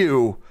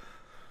 Ew.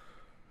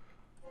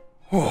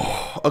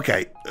 Oh,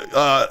 okay.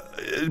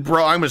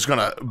 Bro, I'm just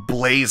gonna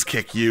blaze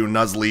kick you,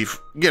 Nuzleaf.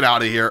 Get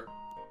out of here.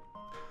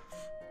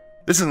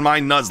 This is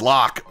my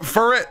Nuzlocke.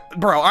 For it,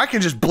 bro, I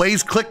can just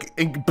blaze click,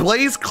 you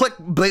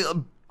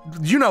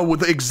know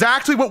with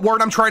exactly what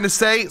word I'm trying to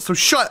say, so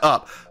shut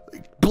up.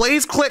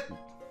 Blaze click.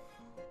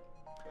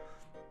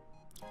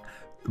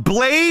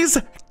 Blaze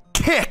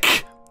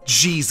kick.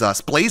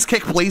 Jesus. Blaze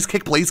kick, blaze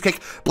kick, blaze kick,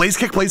 blaze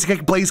kick, blaze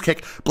kick, blaze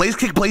kick, blaze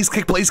kick, blaze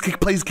kick, blaze kick,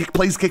 blaze kick,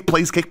 blaze kick,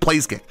 blaze kick,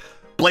 blaze kick,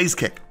 blaze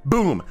kick.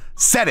 Boom.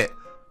 Said it.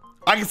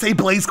 I can say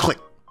blaze click.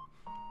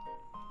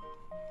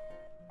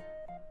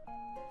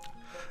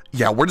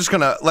 Yeah, we're just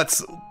gonna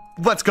let's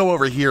go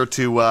over here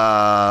to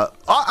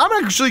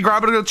I'm actually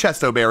grabbing a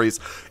chesto berries.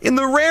 In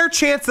the rare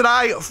chance that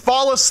I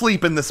fall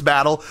asleep in this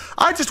battle,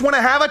 I just want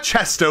to have a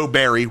chesto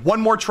berry. One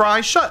more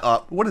try. Shut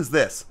up. What is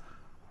this?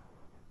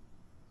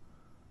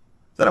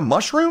 Is that a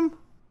mushroom?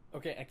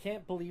 Okay, I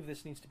can't believe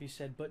this needs to be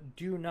said, but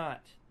do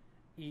not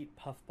eat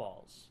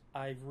puffballs.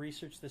 I've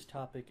researched this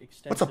topic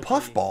extensively. What's a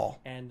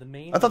puffball? And the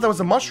main I thought that was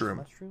a mushroom.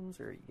 Mushrooms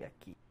are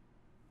yucky.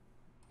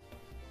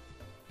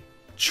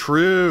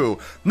 True.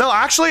 No,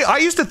 actually, I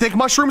used to think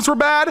mushrooms were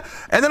bad,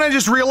 and then I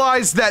just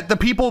realized that the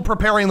people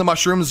preparing the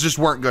mushrooms just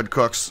weren't good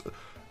cooks.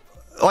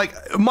 Like,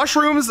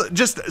 mushrooms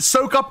just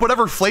soak up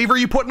whatever flavor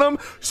you put in them,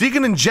 so you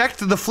can inject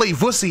the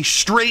flavussy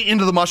straight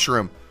into the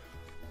mushroom.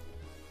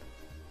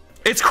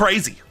 It's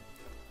crazy.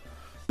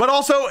 But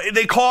also,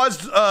 they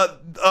caused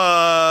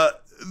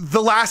The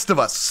Last of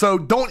Us, so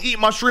don't eat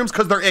mushrooms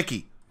because they're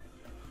icky.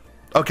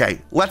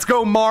 Okay, let's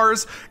go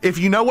Mars. If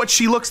you know what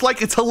she looks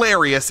like, it's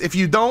hilarious. If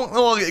you don't,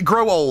 well,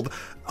 grow old.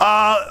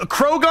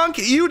 Krogunk,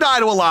 you die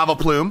to a lava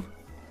plume.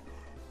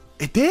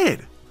 It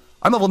did.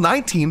 I'm level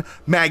 19.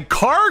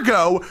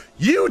 Magcargo,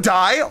 you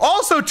die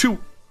also to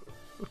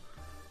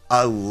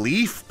a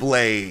leaf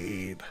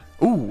blade.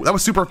 Ooh, that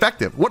was super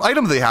effective. What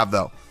item do they have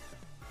though?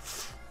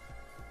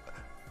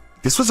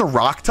 This was a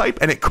rock type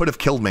and it could have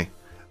killed me,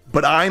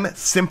 but I'm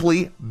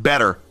simply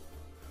better.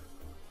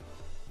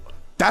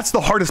 That's the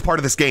hardest part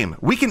of this game.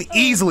 We can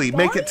easily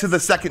make it to the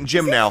second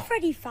gym now.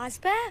 Freddy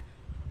Fazbear?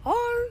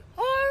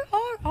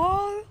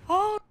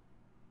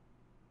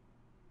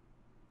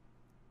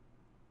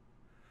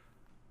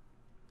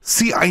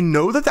 See, I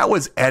know that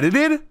was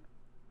edited,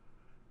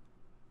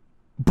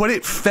 but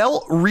it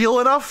felt real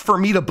enough for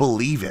me to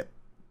believe it.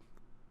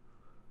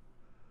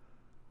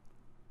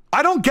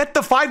 I don't get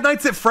the Five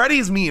Nights at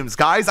Freddy's memes,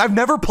 guys. I've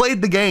never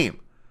played the game.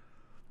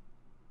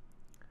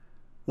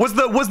 Was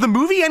the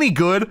movie any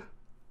good?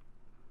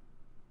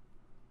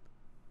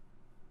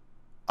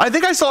 I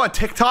think I saw a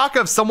TikTok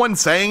of someone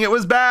saying it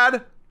was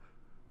bad,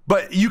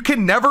 but you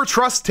can never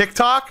trust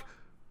TikTok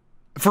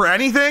for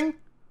anything.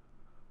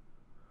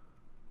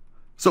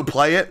 So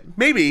play it,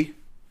 maybe.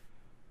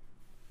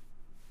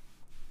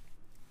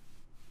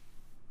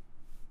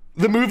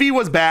 The movie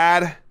was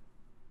bad.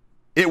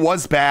 It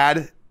was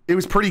bad. It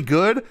was pretty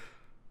good.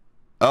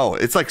 Oh,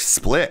 it's like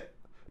split.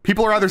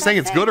 People are either saying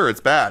it's good or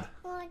it's bad.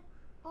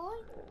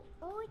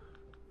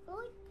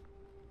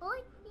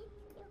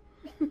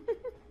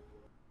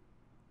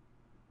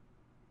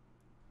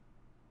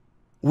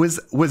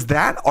 Was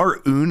that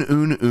our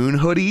oon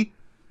hoodie?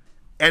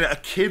 And a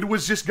kid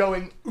was just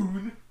going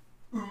oon.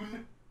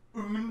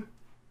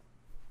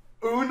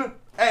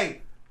 Hey,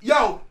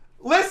 yo,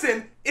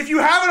 listen, if you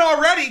haven't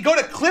already, go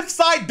to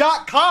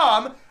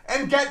cliffside.com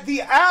and get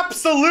the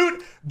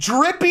absolute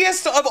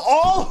drippiest of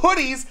all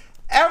hoodies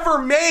ever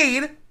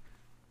made.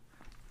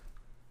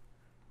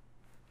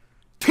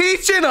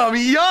 Teaching them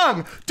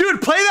young.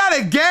 Dude, play that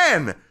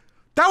again.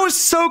 That was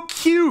so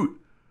cute.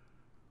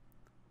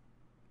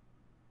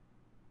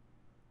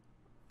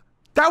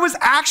 That was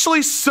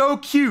actually so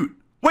cute.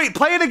 Wait,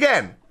 play it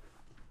again.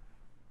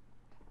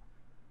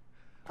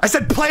 I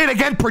said play it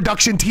again,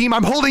 production team.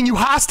 I'm holding you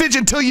hostage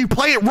until you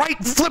play it right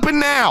flipping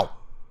now.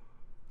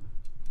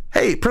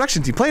 Hey,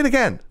 production team, play it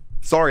again.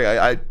 Sorry,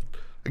 I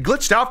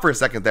glitched out for a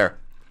second there.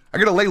 I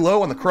gotta lay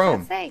low on the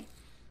Chrome. Say.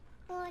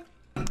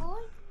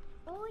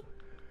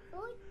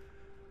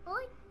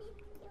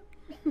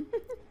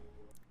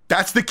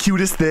 That's the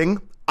cutest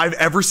thing I've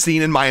ever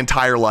seen in my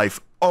entire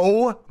life.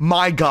 Oh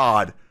my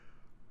God.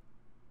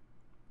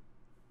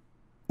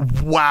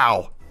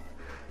 Wow.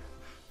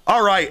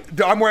 All right,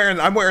 I'm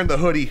wearing the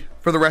hoodie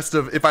for the rest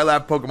of If I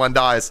Laugh Pokemon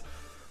Dies.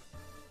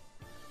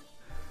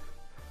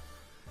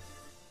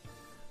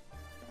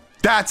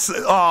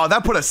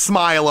 That put a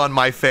smile on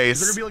my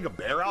face. Is there gonna be like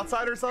a bear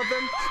outside or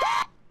something?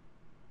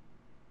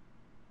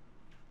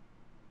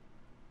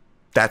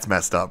 That's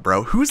messed up,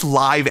 bro. Who's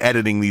live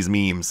editing these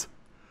memes?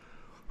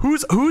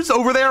 Who's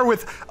over there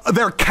with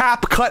their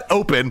cap cut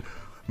open,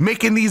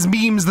 making these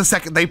memes the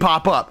second they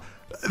pop up?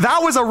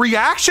 That was a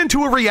reaction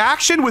to a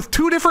reaction with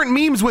two different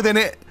memes within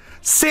it,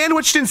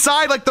 sandwiched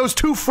inside like those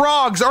two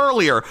frogs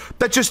earlier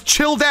that just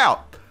chilled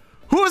out.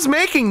 Who is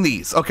making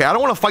these? Okay, I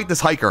don't want to fight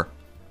this hiker.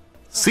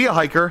 See ya,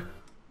 hiker.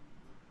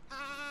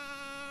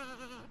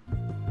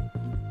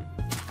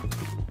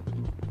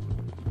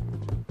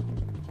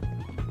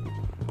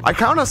 I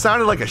kind of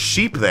sounded like a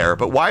sheep there,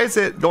 but why is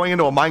it going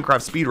into a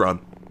Minecraft speedrun?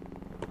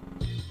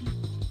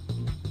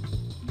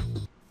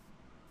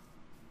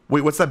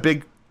 Wait, what's that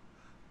big...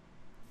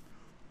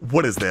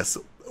 What is this?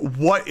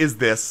 What is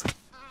this?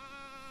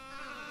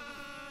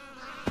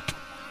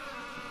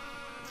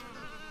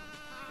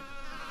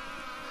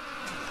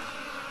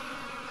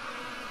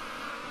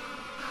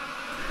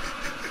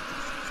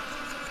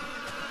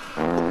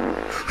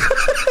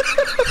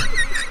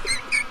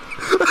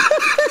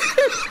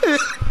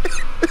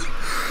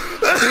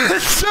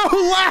 It's so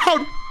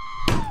loud!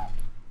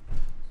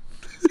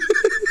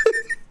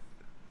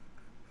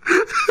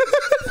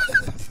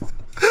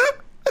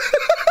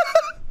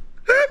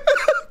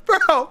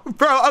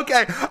 Bro,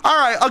 okay,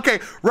 alright, okay.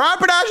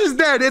 Rapidash is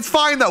dead, it's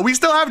fine though. We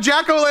still have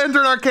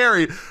Jack-O-Lantern our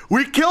carry.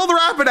 We killed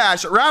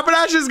Rapidash.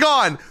 Rapidash is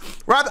gone.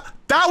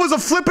 That was a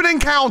flippin'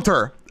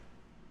 encounter.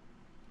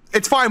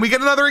 It's fine, we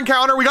get another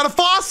encounter. We got a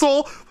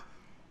fossil.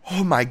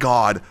 Oh my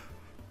God.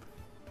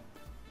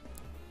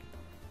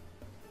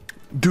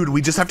 Dude,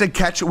 we just have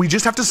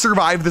to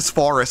survive this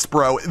forest,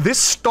 bro. This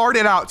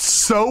started out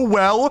so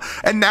well,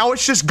 and now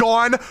it's just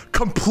gone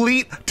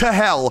complete to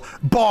hell.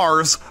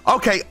 Bars.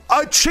 Okay,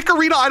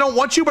 Chikorita, I don't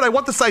want you, but I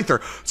want the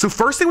Scyther. So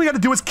first thing we gotta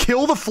do is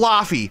kill the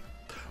Fluffy.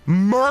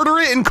 Murder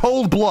it in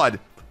cold blood.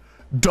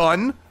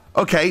 Done.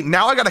 Okay,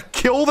 now I gotta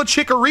kill the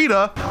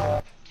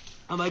Chikorita.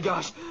 Oh my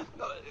gosh.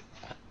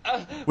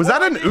 Was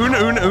that an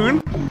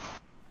un?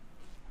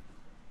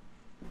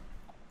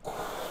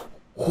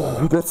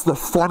 Oh, that's the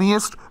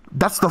funniest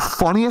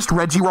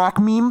Regirock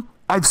meme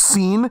I've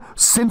seen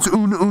since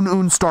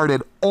un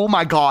started. Oh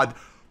my God.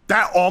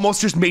 That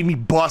almost just made me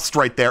bust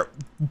right there.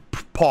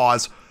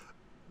 Pause.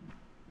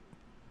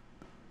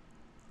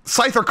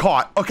 Scyther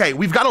caught. Okay,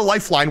 we've got a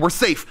lifeline. We're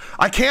safe.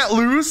 I can't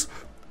lose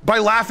by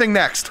laughing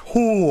next.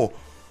 Oh.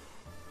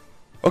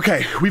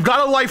 Okay, we've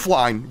got a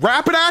lifeline.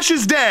 Rapidash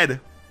is dead.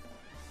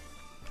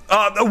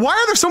 Why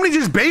are there so many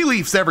just bay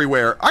leaves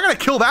everywhere? I gotta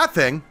kill that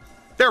thing.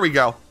 There we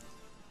go.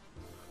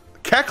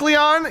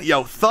 Kecleon,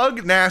 yo,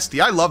 thug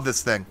nasty. I love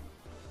this thing.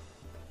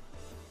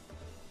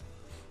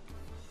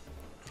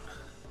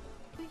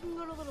 We can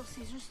go to Little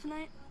Caesars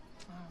tonight.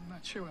 I'm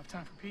not sure we have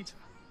time for pizza.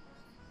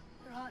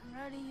 You're hot and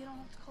ready. You don't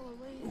have to call her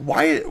late.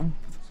 Why?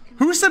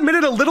 Who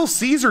submitted a Little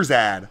Caesars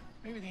ad?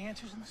 Maybe the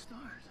answer's in the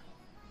stars.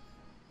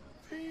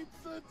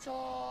 Pizza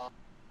time.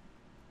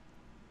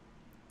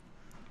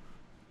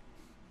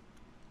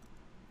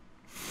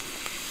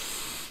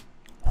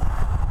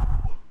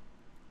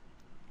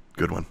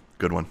 Good one.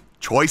 Good one.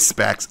 Choice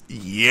specs.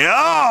 Yo!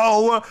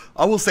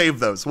 Oh, we'll save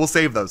those. We'll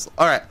save those.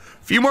 All right.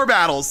 Few more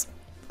battles.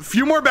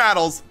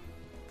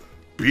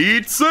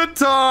 Pizza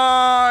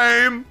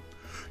time!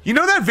 You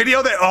know that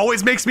video that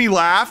always makes me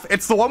laugh?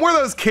 It's the one where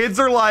those kids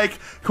are like,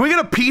 can we get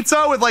a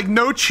pizza with like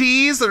no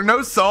cheese or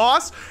no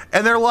sauce?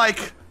 And they're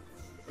like,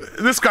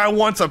 this guy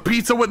wants a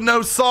pizza with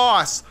no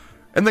sauce.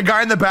 And the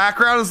guy in the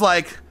background is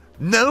like,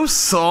 no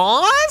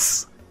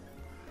sauce?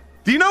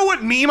 Do you know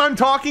what meme I'm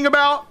talking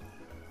about?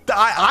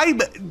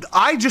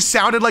 I just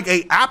sounded like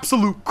a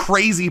absolute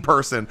crazy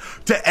person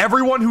to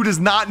everyone who does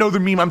not know the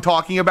meme I'm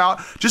talking about.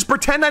 Just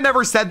pretend I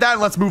never said that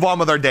and let's move on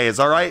with our days,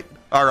 all right?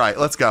 All right,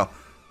 let's go.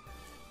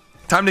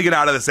 Time to get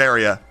out of this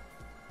area.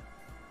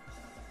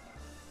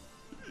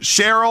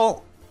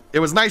 Cheryl, it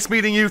was nice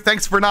meeting you.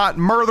 Thanks for not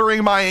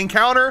murdering my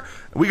encounter.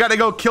 We got to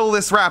go kill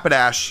this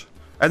Rapidash.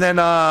 And then,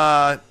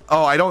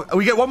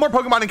 we get one more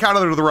Pokemon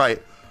encounter to the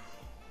right.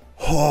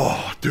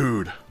 Oh,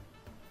 dude.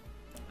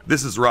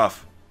 This is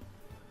rough.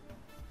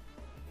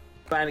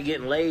 Finally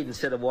getting laid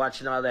instead of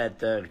watching all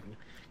that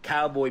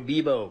Cowboy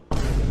Bebop.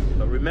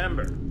 But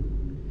remember, you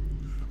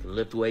can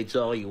lift weights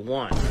all you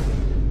want,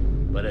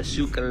 but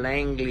Asuka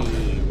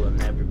Langley will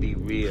never be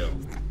real.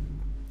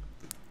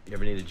 If you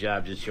ever need a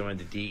job, just join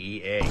the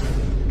DEA.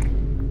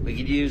 We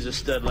could use a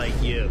stud like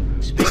you.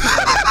 Speaking of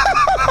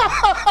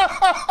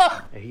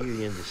I hear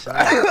you in the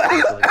side.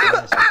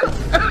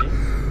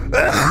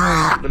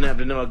 Wouldn't have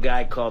to know a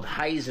guy called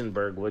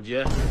Heisenberg, would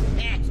you?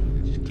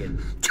 Just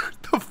kidding.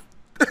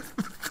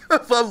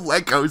 The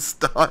Lego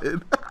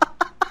stud.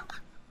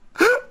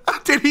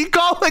 Did he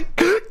call it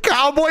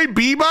Cowboy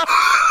Bebop?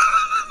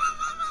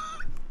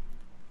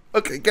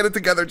 Okay, get it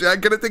together,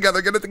 Jack. Get it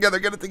together. Get it together.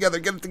 Get it together.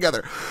 Get it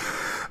together.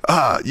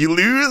 You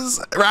lose,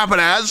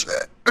 Rapidash.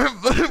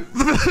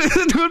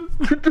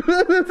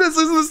 This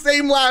is the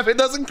same laugh. It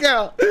doesn't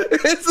count.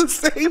 It's the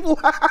same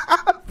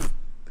laugh.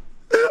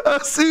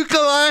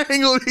 Asuka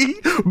Langley.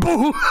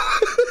 Boo.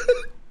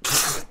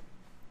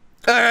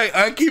 All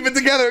right, keep it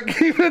together.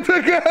 Keep it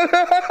together.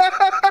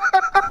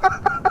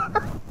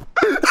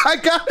 I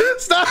got.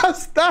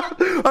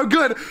 Stop. I'm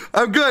good.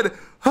 I'm good.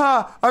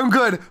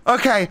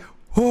 Okay.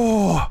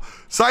 Oh,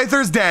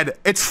 Scyther's dead.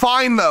 It's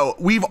fine though.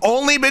 We've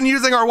only been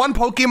using our one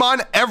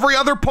Pokemon. Every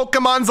other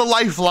Pokemon's a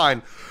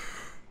lifeline.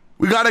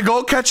 We gotta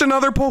go catch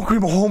another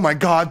Pokemon. Oh my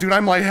god, dude,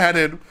 I'm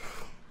lightheaded.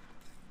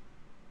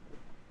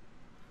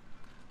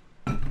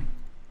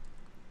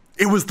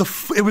 It was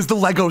the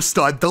Lego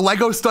stud. The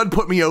Lego stud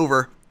put me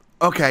over.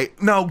 Okay,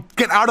 no,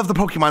 get out of the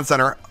Pokemon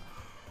Center.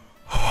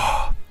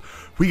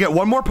 We get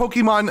one more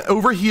Pokemon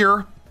over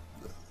here.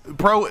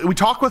 Bro, we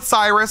talk with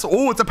Cyrus.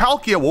 Oh, it's a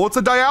Palkia. Whoa, it's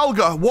a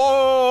Dialga.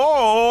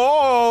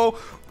 Whoa.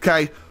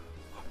 Okay.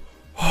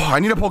 Oh, I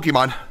need a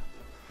Pokemon.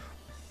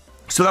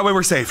 So that way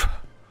we're safe.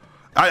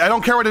 I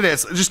don't care what it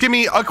is. Just give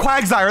me a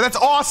Quagsire. That's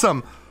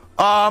awesome.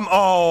 I've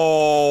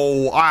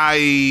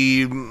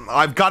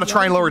got to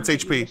try and lower its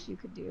HP. Wish you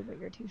could do, but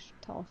you're too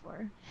tall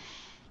for.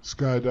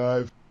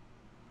 Skydive.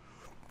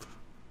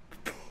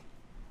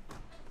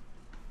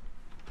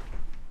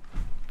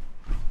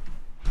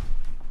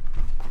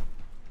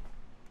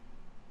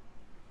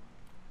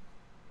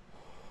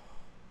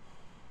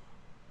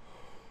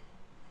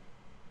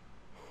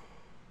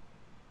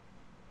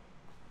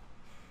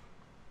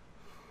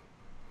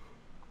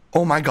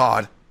 Oh my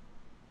god.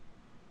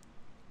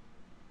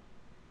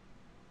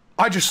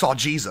 I just saw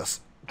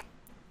Jesus.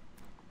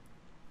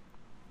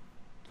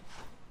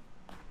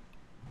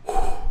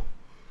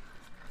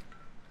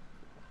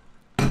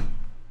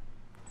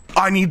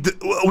 We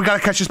gotta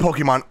catch this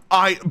Pokemon.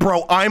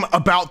 Bro, I'm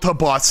about to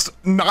bust.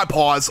 Not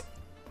pause.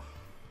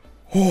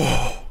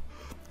 Oh,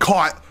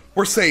 caught.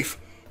 We're safe.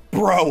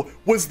 Bro,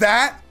 was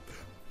that?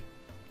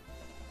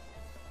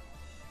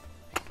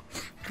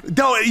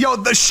 Yo,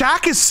 the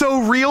shack is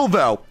so real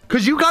though,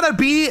 cause you've gotta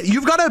be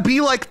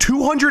like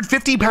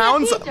 250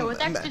 pounds. Pizza with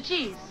extra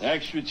cheese.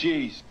 Extra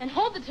cheese. And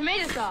hold the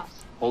tomato sauce.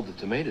 Hold the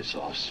tomato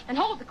sauce. And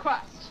hold the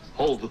crust.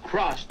 Hold the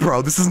crust.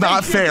 Bro, this is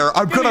not fair.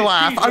 I'm gonna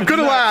laugh. I'm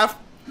gonna laugh.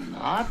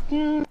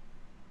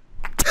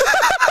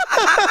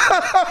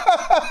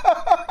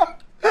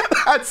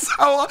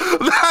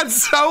 That's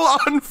so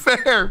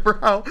unfair,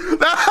 bro.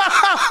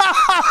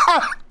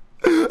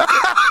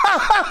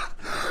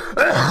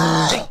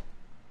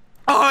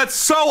 Oh, it's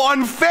so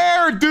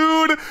unfair,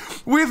 dude.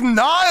 With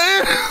not.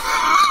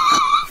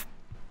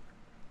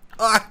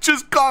 I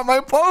just got my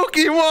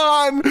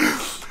Pokemon.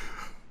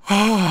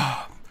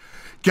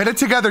 Get it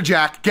together,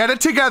 Jack. Get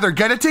it together.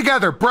 Get it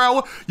together,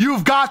 bro.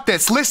 You've got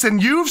this. Listen,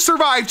 you've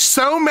survived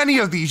so many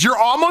of these. You're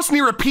almost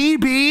near a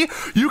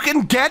PB. You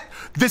can get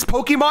this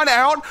Pokemon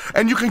out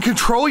and you can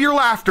control your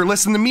laughter.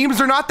 Listen, the memes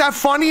are not that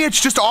funny.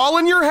 It's just all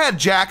in your head,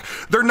 Jack.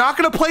 They're not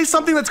going to play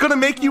something that's going to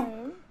make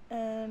you...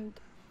 And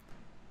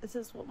this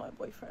is what my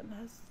boyfriend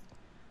has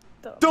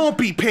done. Don't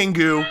be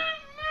Pingu.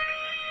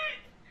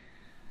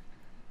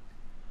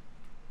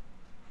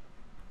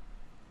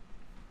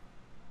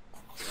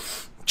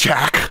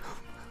 Jack,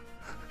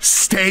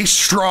 stay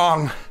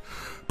strong.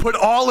 Put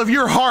all of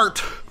your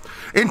heart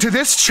into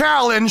this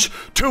challenge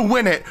to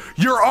win it.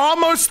 You're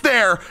almost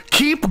there.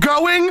 Keep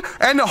going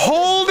and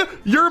hold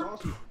your...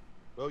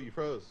 Oh, you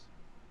froze.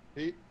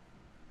 Heat.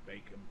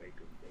 Bacon.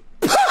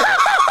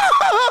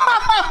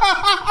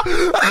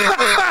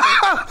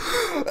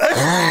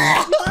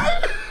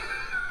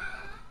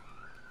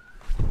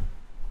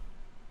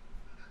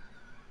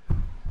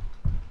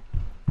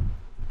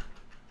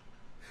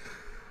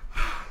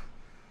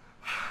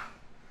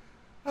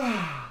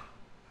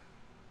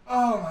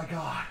 Oh my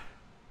god.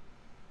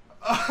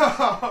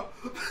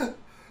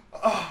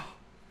 Oh,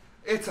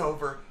 it's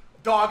over.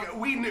 Dog,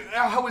 we knew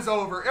it was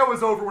over. It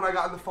was over when I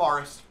got in the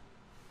forest.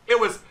 It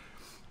was,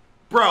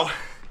 bro,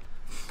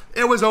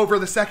 it was over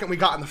the second we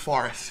got in the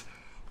forest.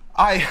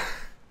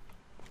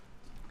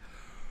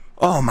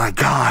 Oh my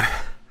god.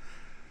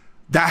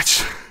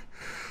 That's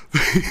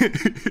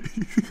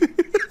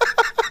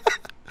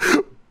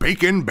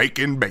bacon.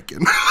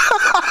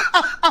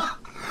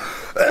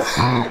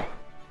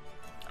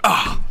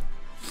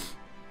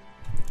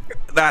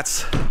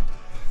 That's,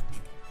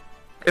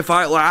 if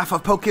I laugh, a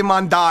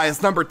Pokemon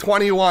dies. Number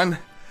 21.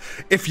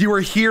 If you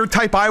were here,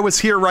 type I was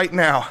here right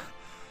now.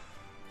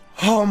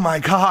 Oh my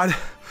god.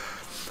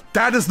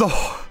 That is the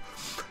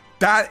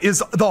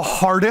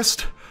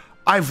hardest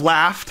I've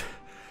laughed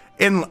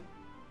in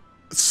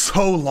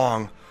so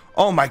long.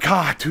 Oh my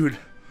god, dude.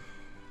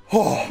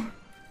 Oh.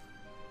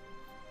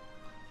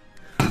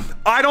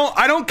 I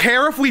don't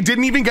care if we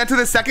didn't even get to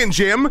the second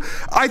gym.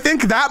 I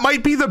think that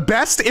might be the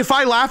best if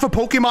I laugh a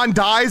Pokemon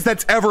dies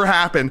that's ever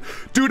happened.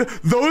 Dude,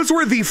 those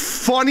were the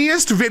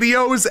funniest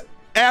videos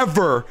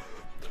ever.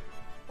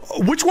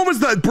 Which one was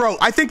the, bro?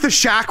 I think the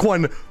Shaq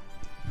one.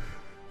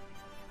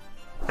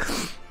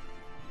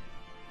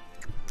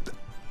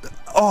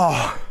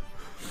 Oh.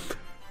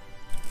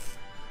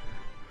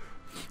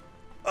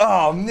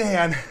 Oh,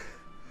 man.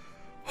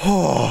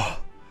 Oh.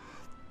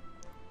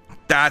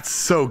 That's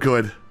so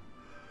good.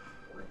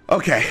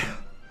 Okay.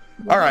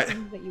 All right.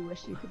 Things that you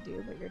wish you could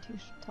do, but you're too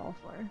tall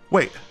for.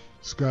 Wait.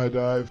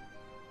 Skydive.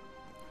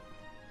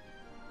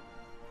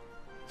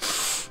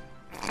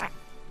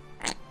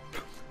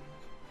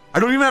 I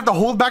don't even have to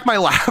hold back my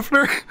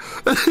laughter.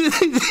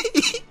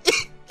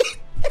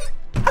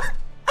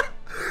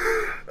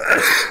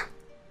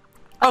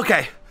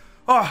 Okay.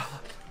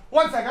 Oh,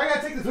 1 sec. I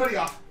gotta take this hoodie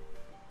off.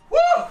 Woo!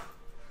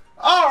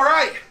 All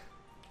right.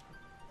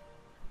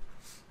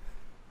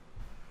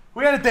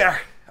 We got it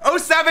there.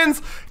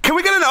 07s. Can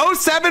we get an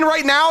 07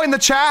 right now in the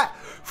chat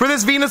for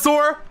this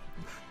Venusaur?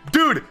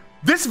 Dude,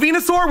 this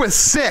Venusaur was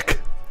sick.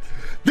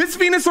 This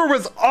Venusaur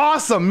was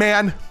awesome,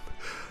 man.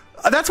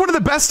 That's one of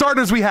the best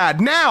starters we had.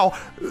 Now,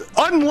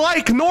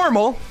 unlike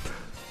normal,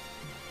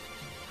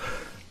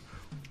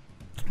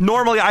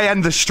 normally I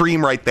end the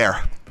stream right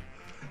there.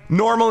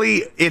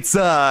 Normally it's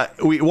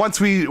once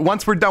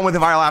we're done with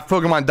If I Laugh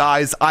Pokemon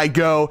Dies, I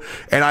go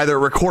and either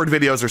record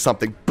videos or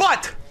something.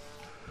 But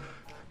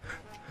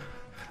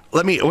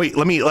I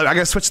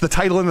gotta switch the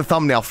title and the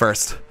thumbnail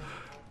first.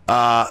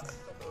 We're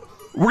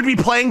gonna be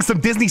playing some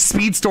Disney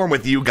Speedstorm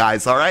with you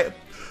guys, all right?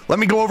 Let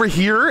me go over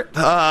here,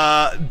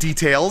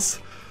 details,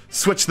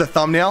 switch the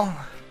thumbnail.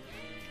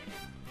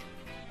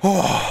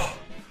 Oh,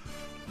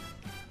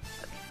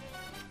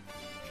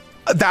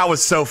 that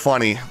was so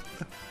funny.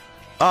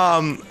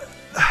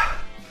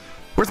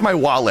 Where's my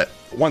wallet?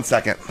 1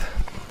 second.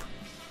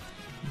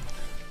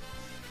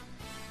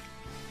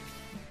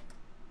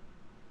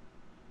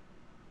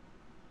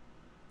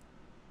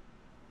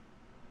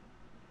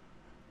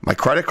 My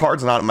credit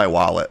card's not in my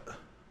wallet.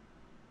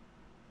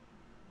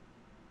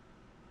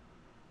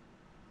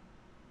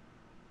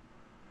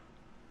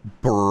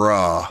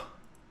 Bruh.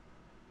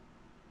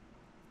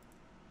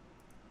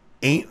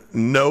 Ain't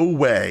no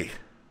way.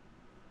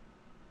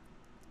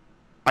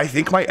 I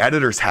think my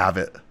editors have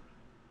it.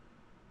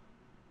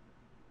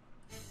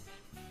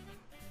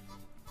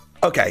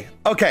 Okay,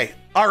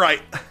 all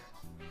right.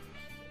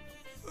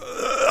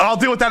 I'll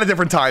deal with that a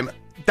different time.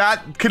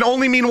 That can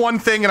only mean one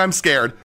thing and I'm scared.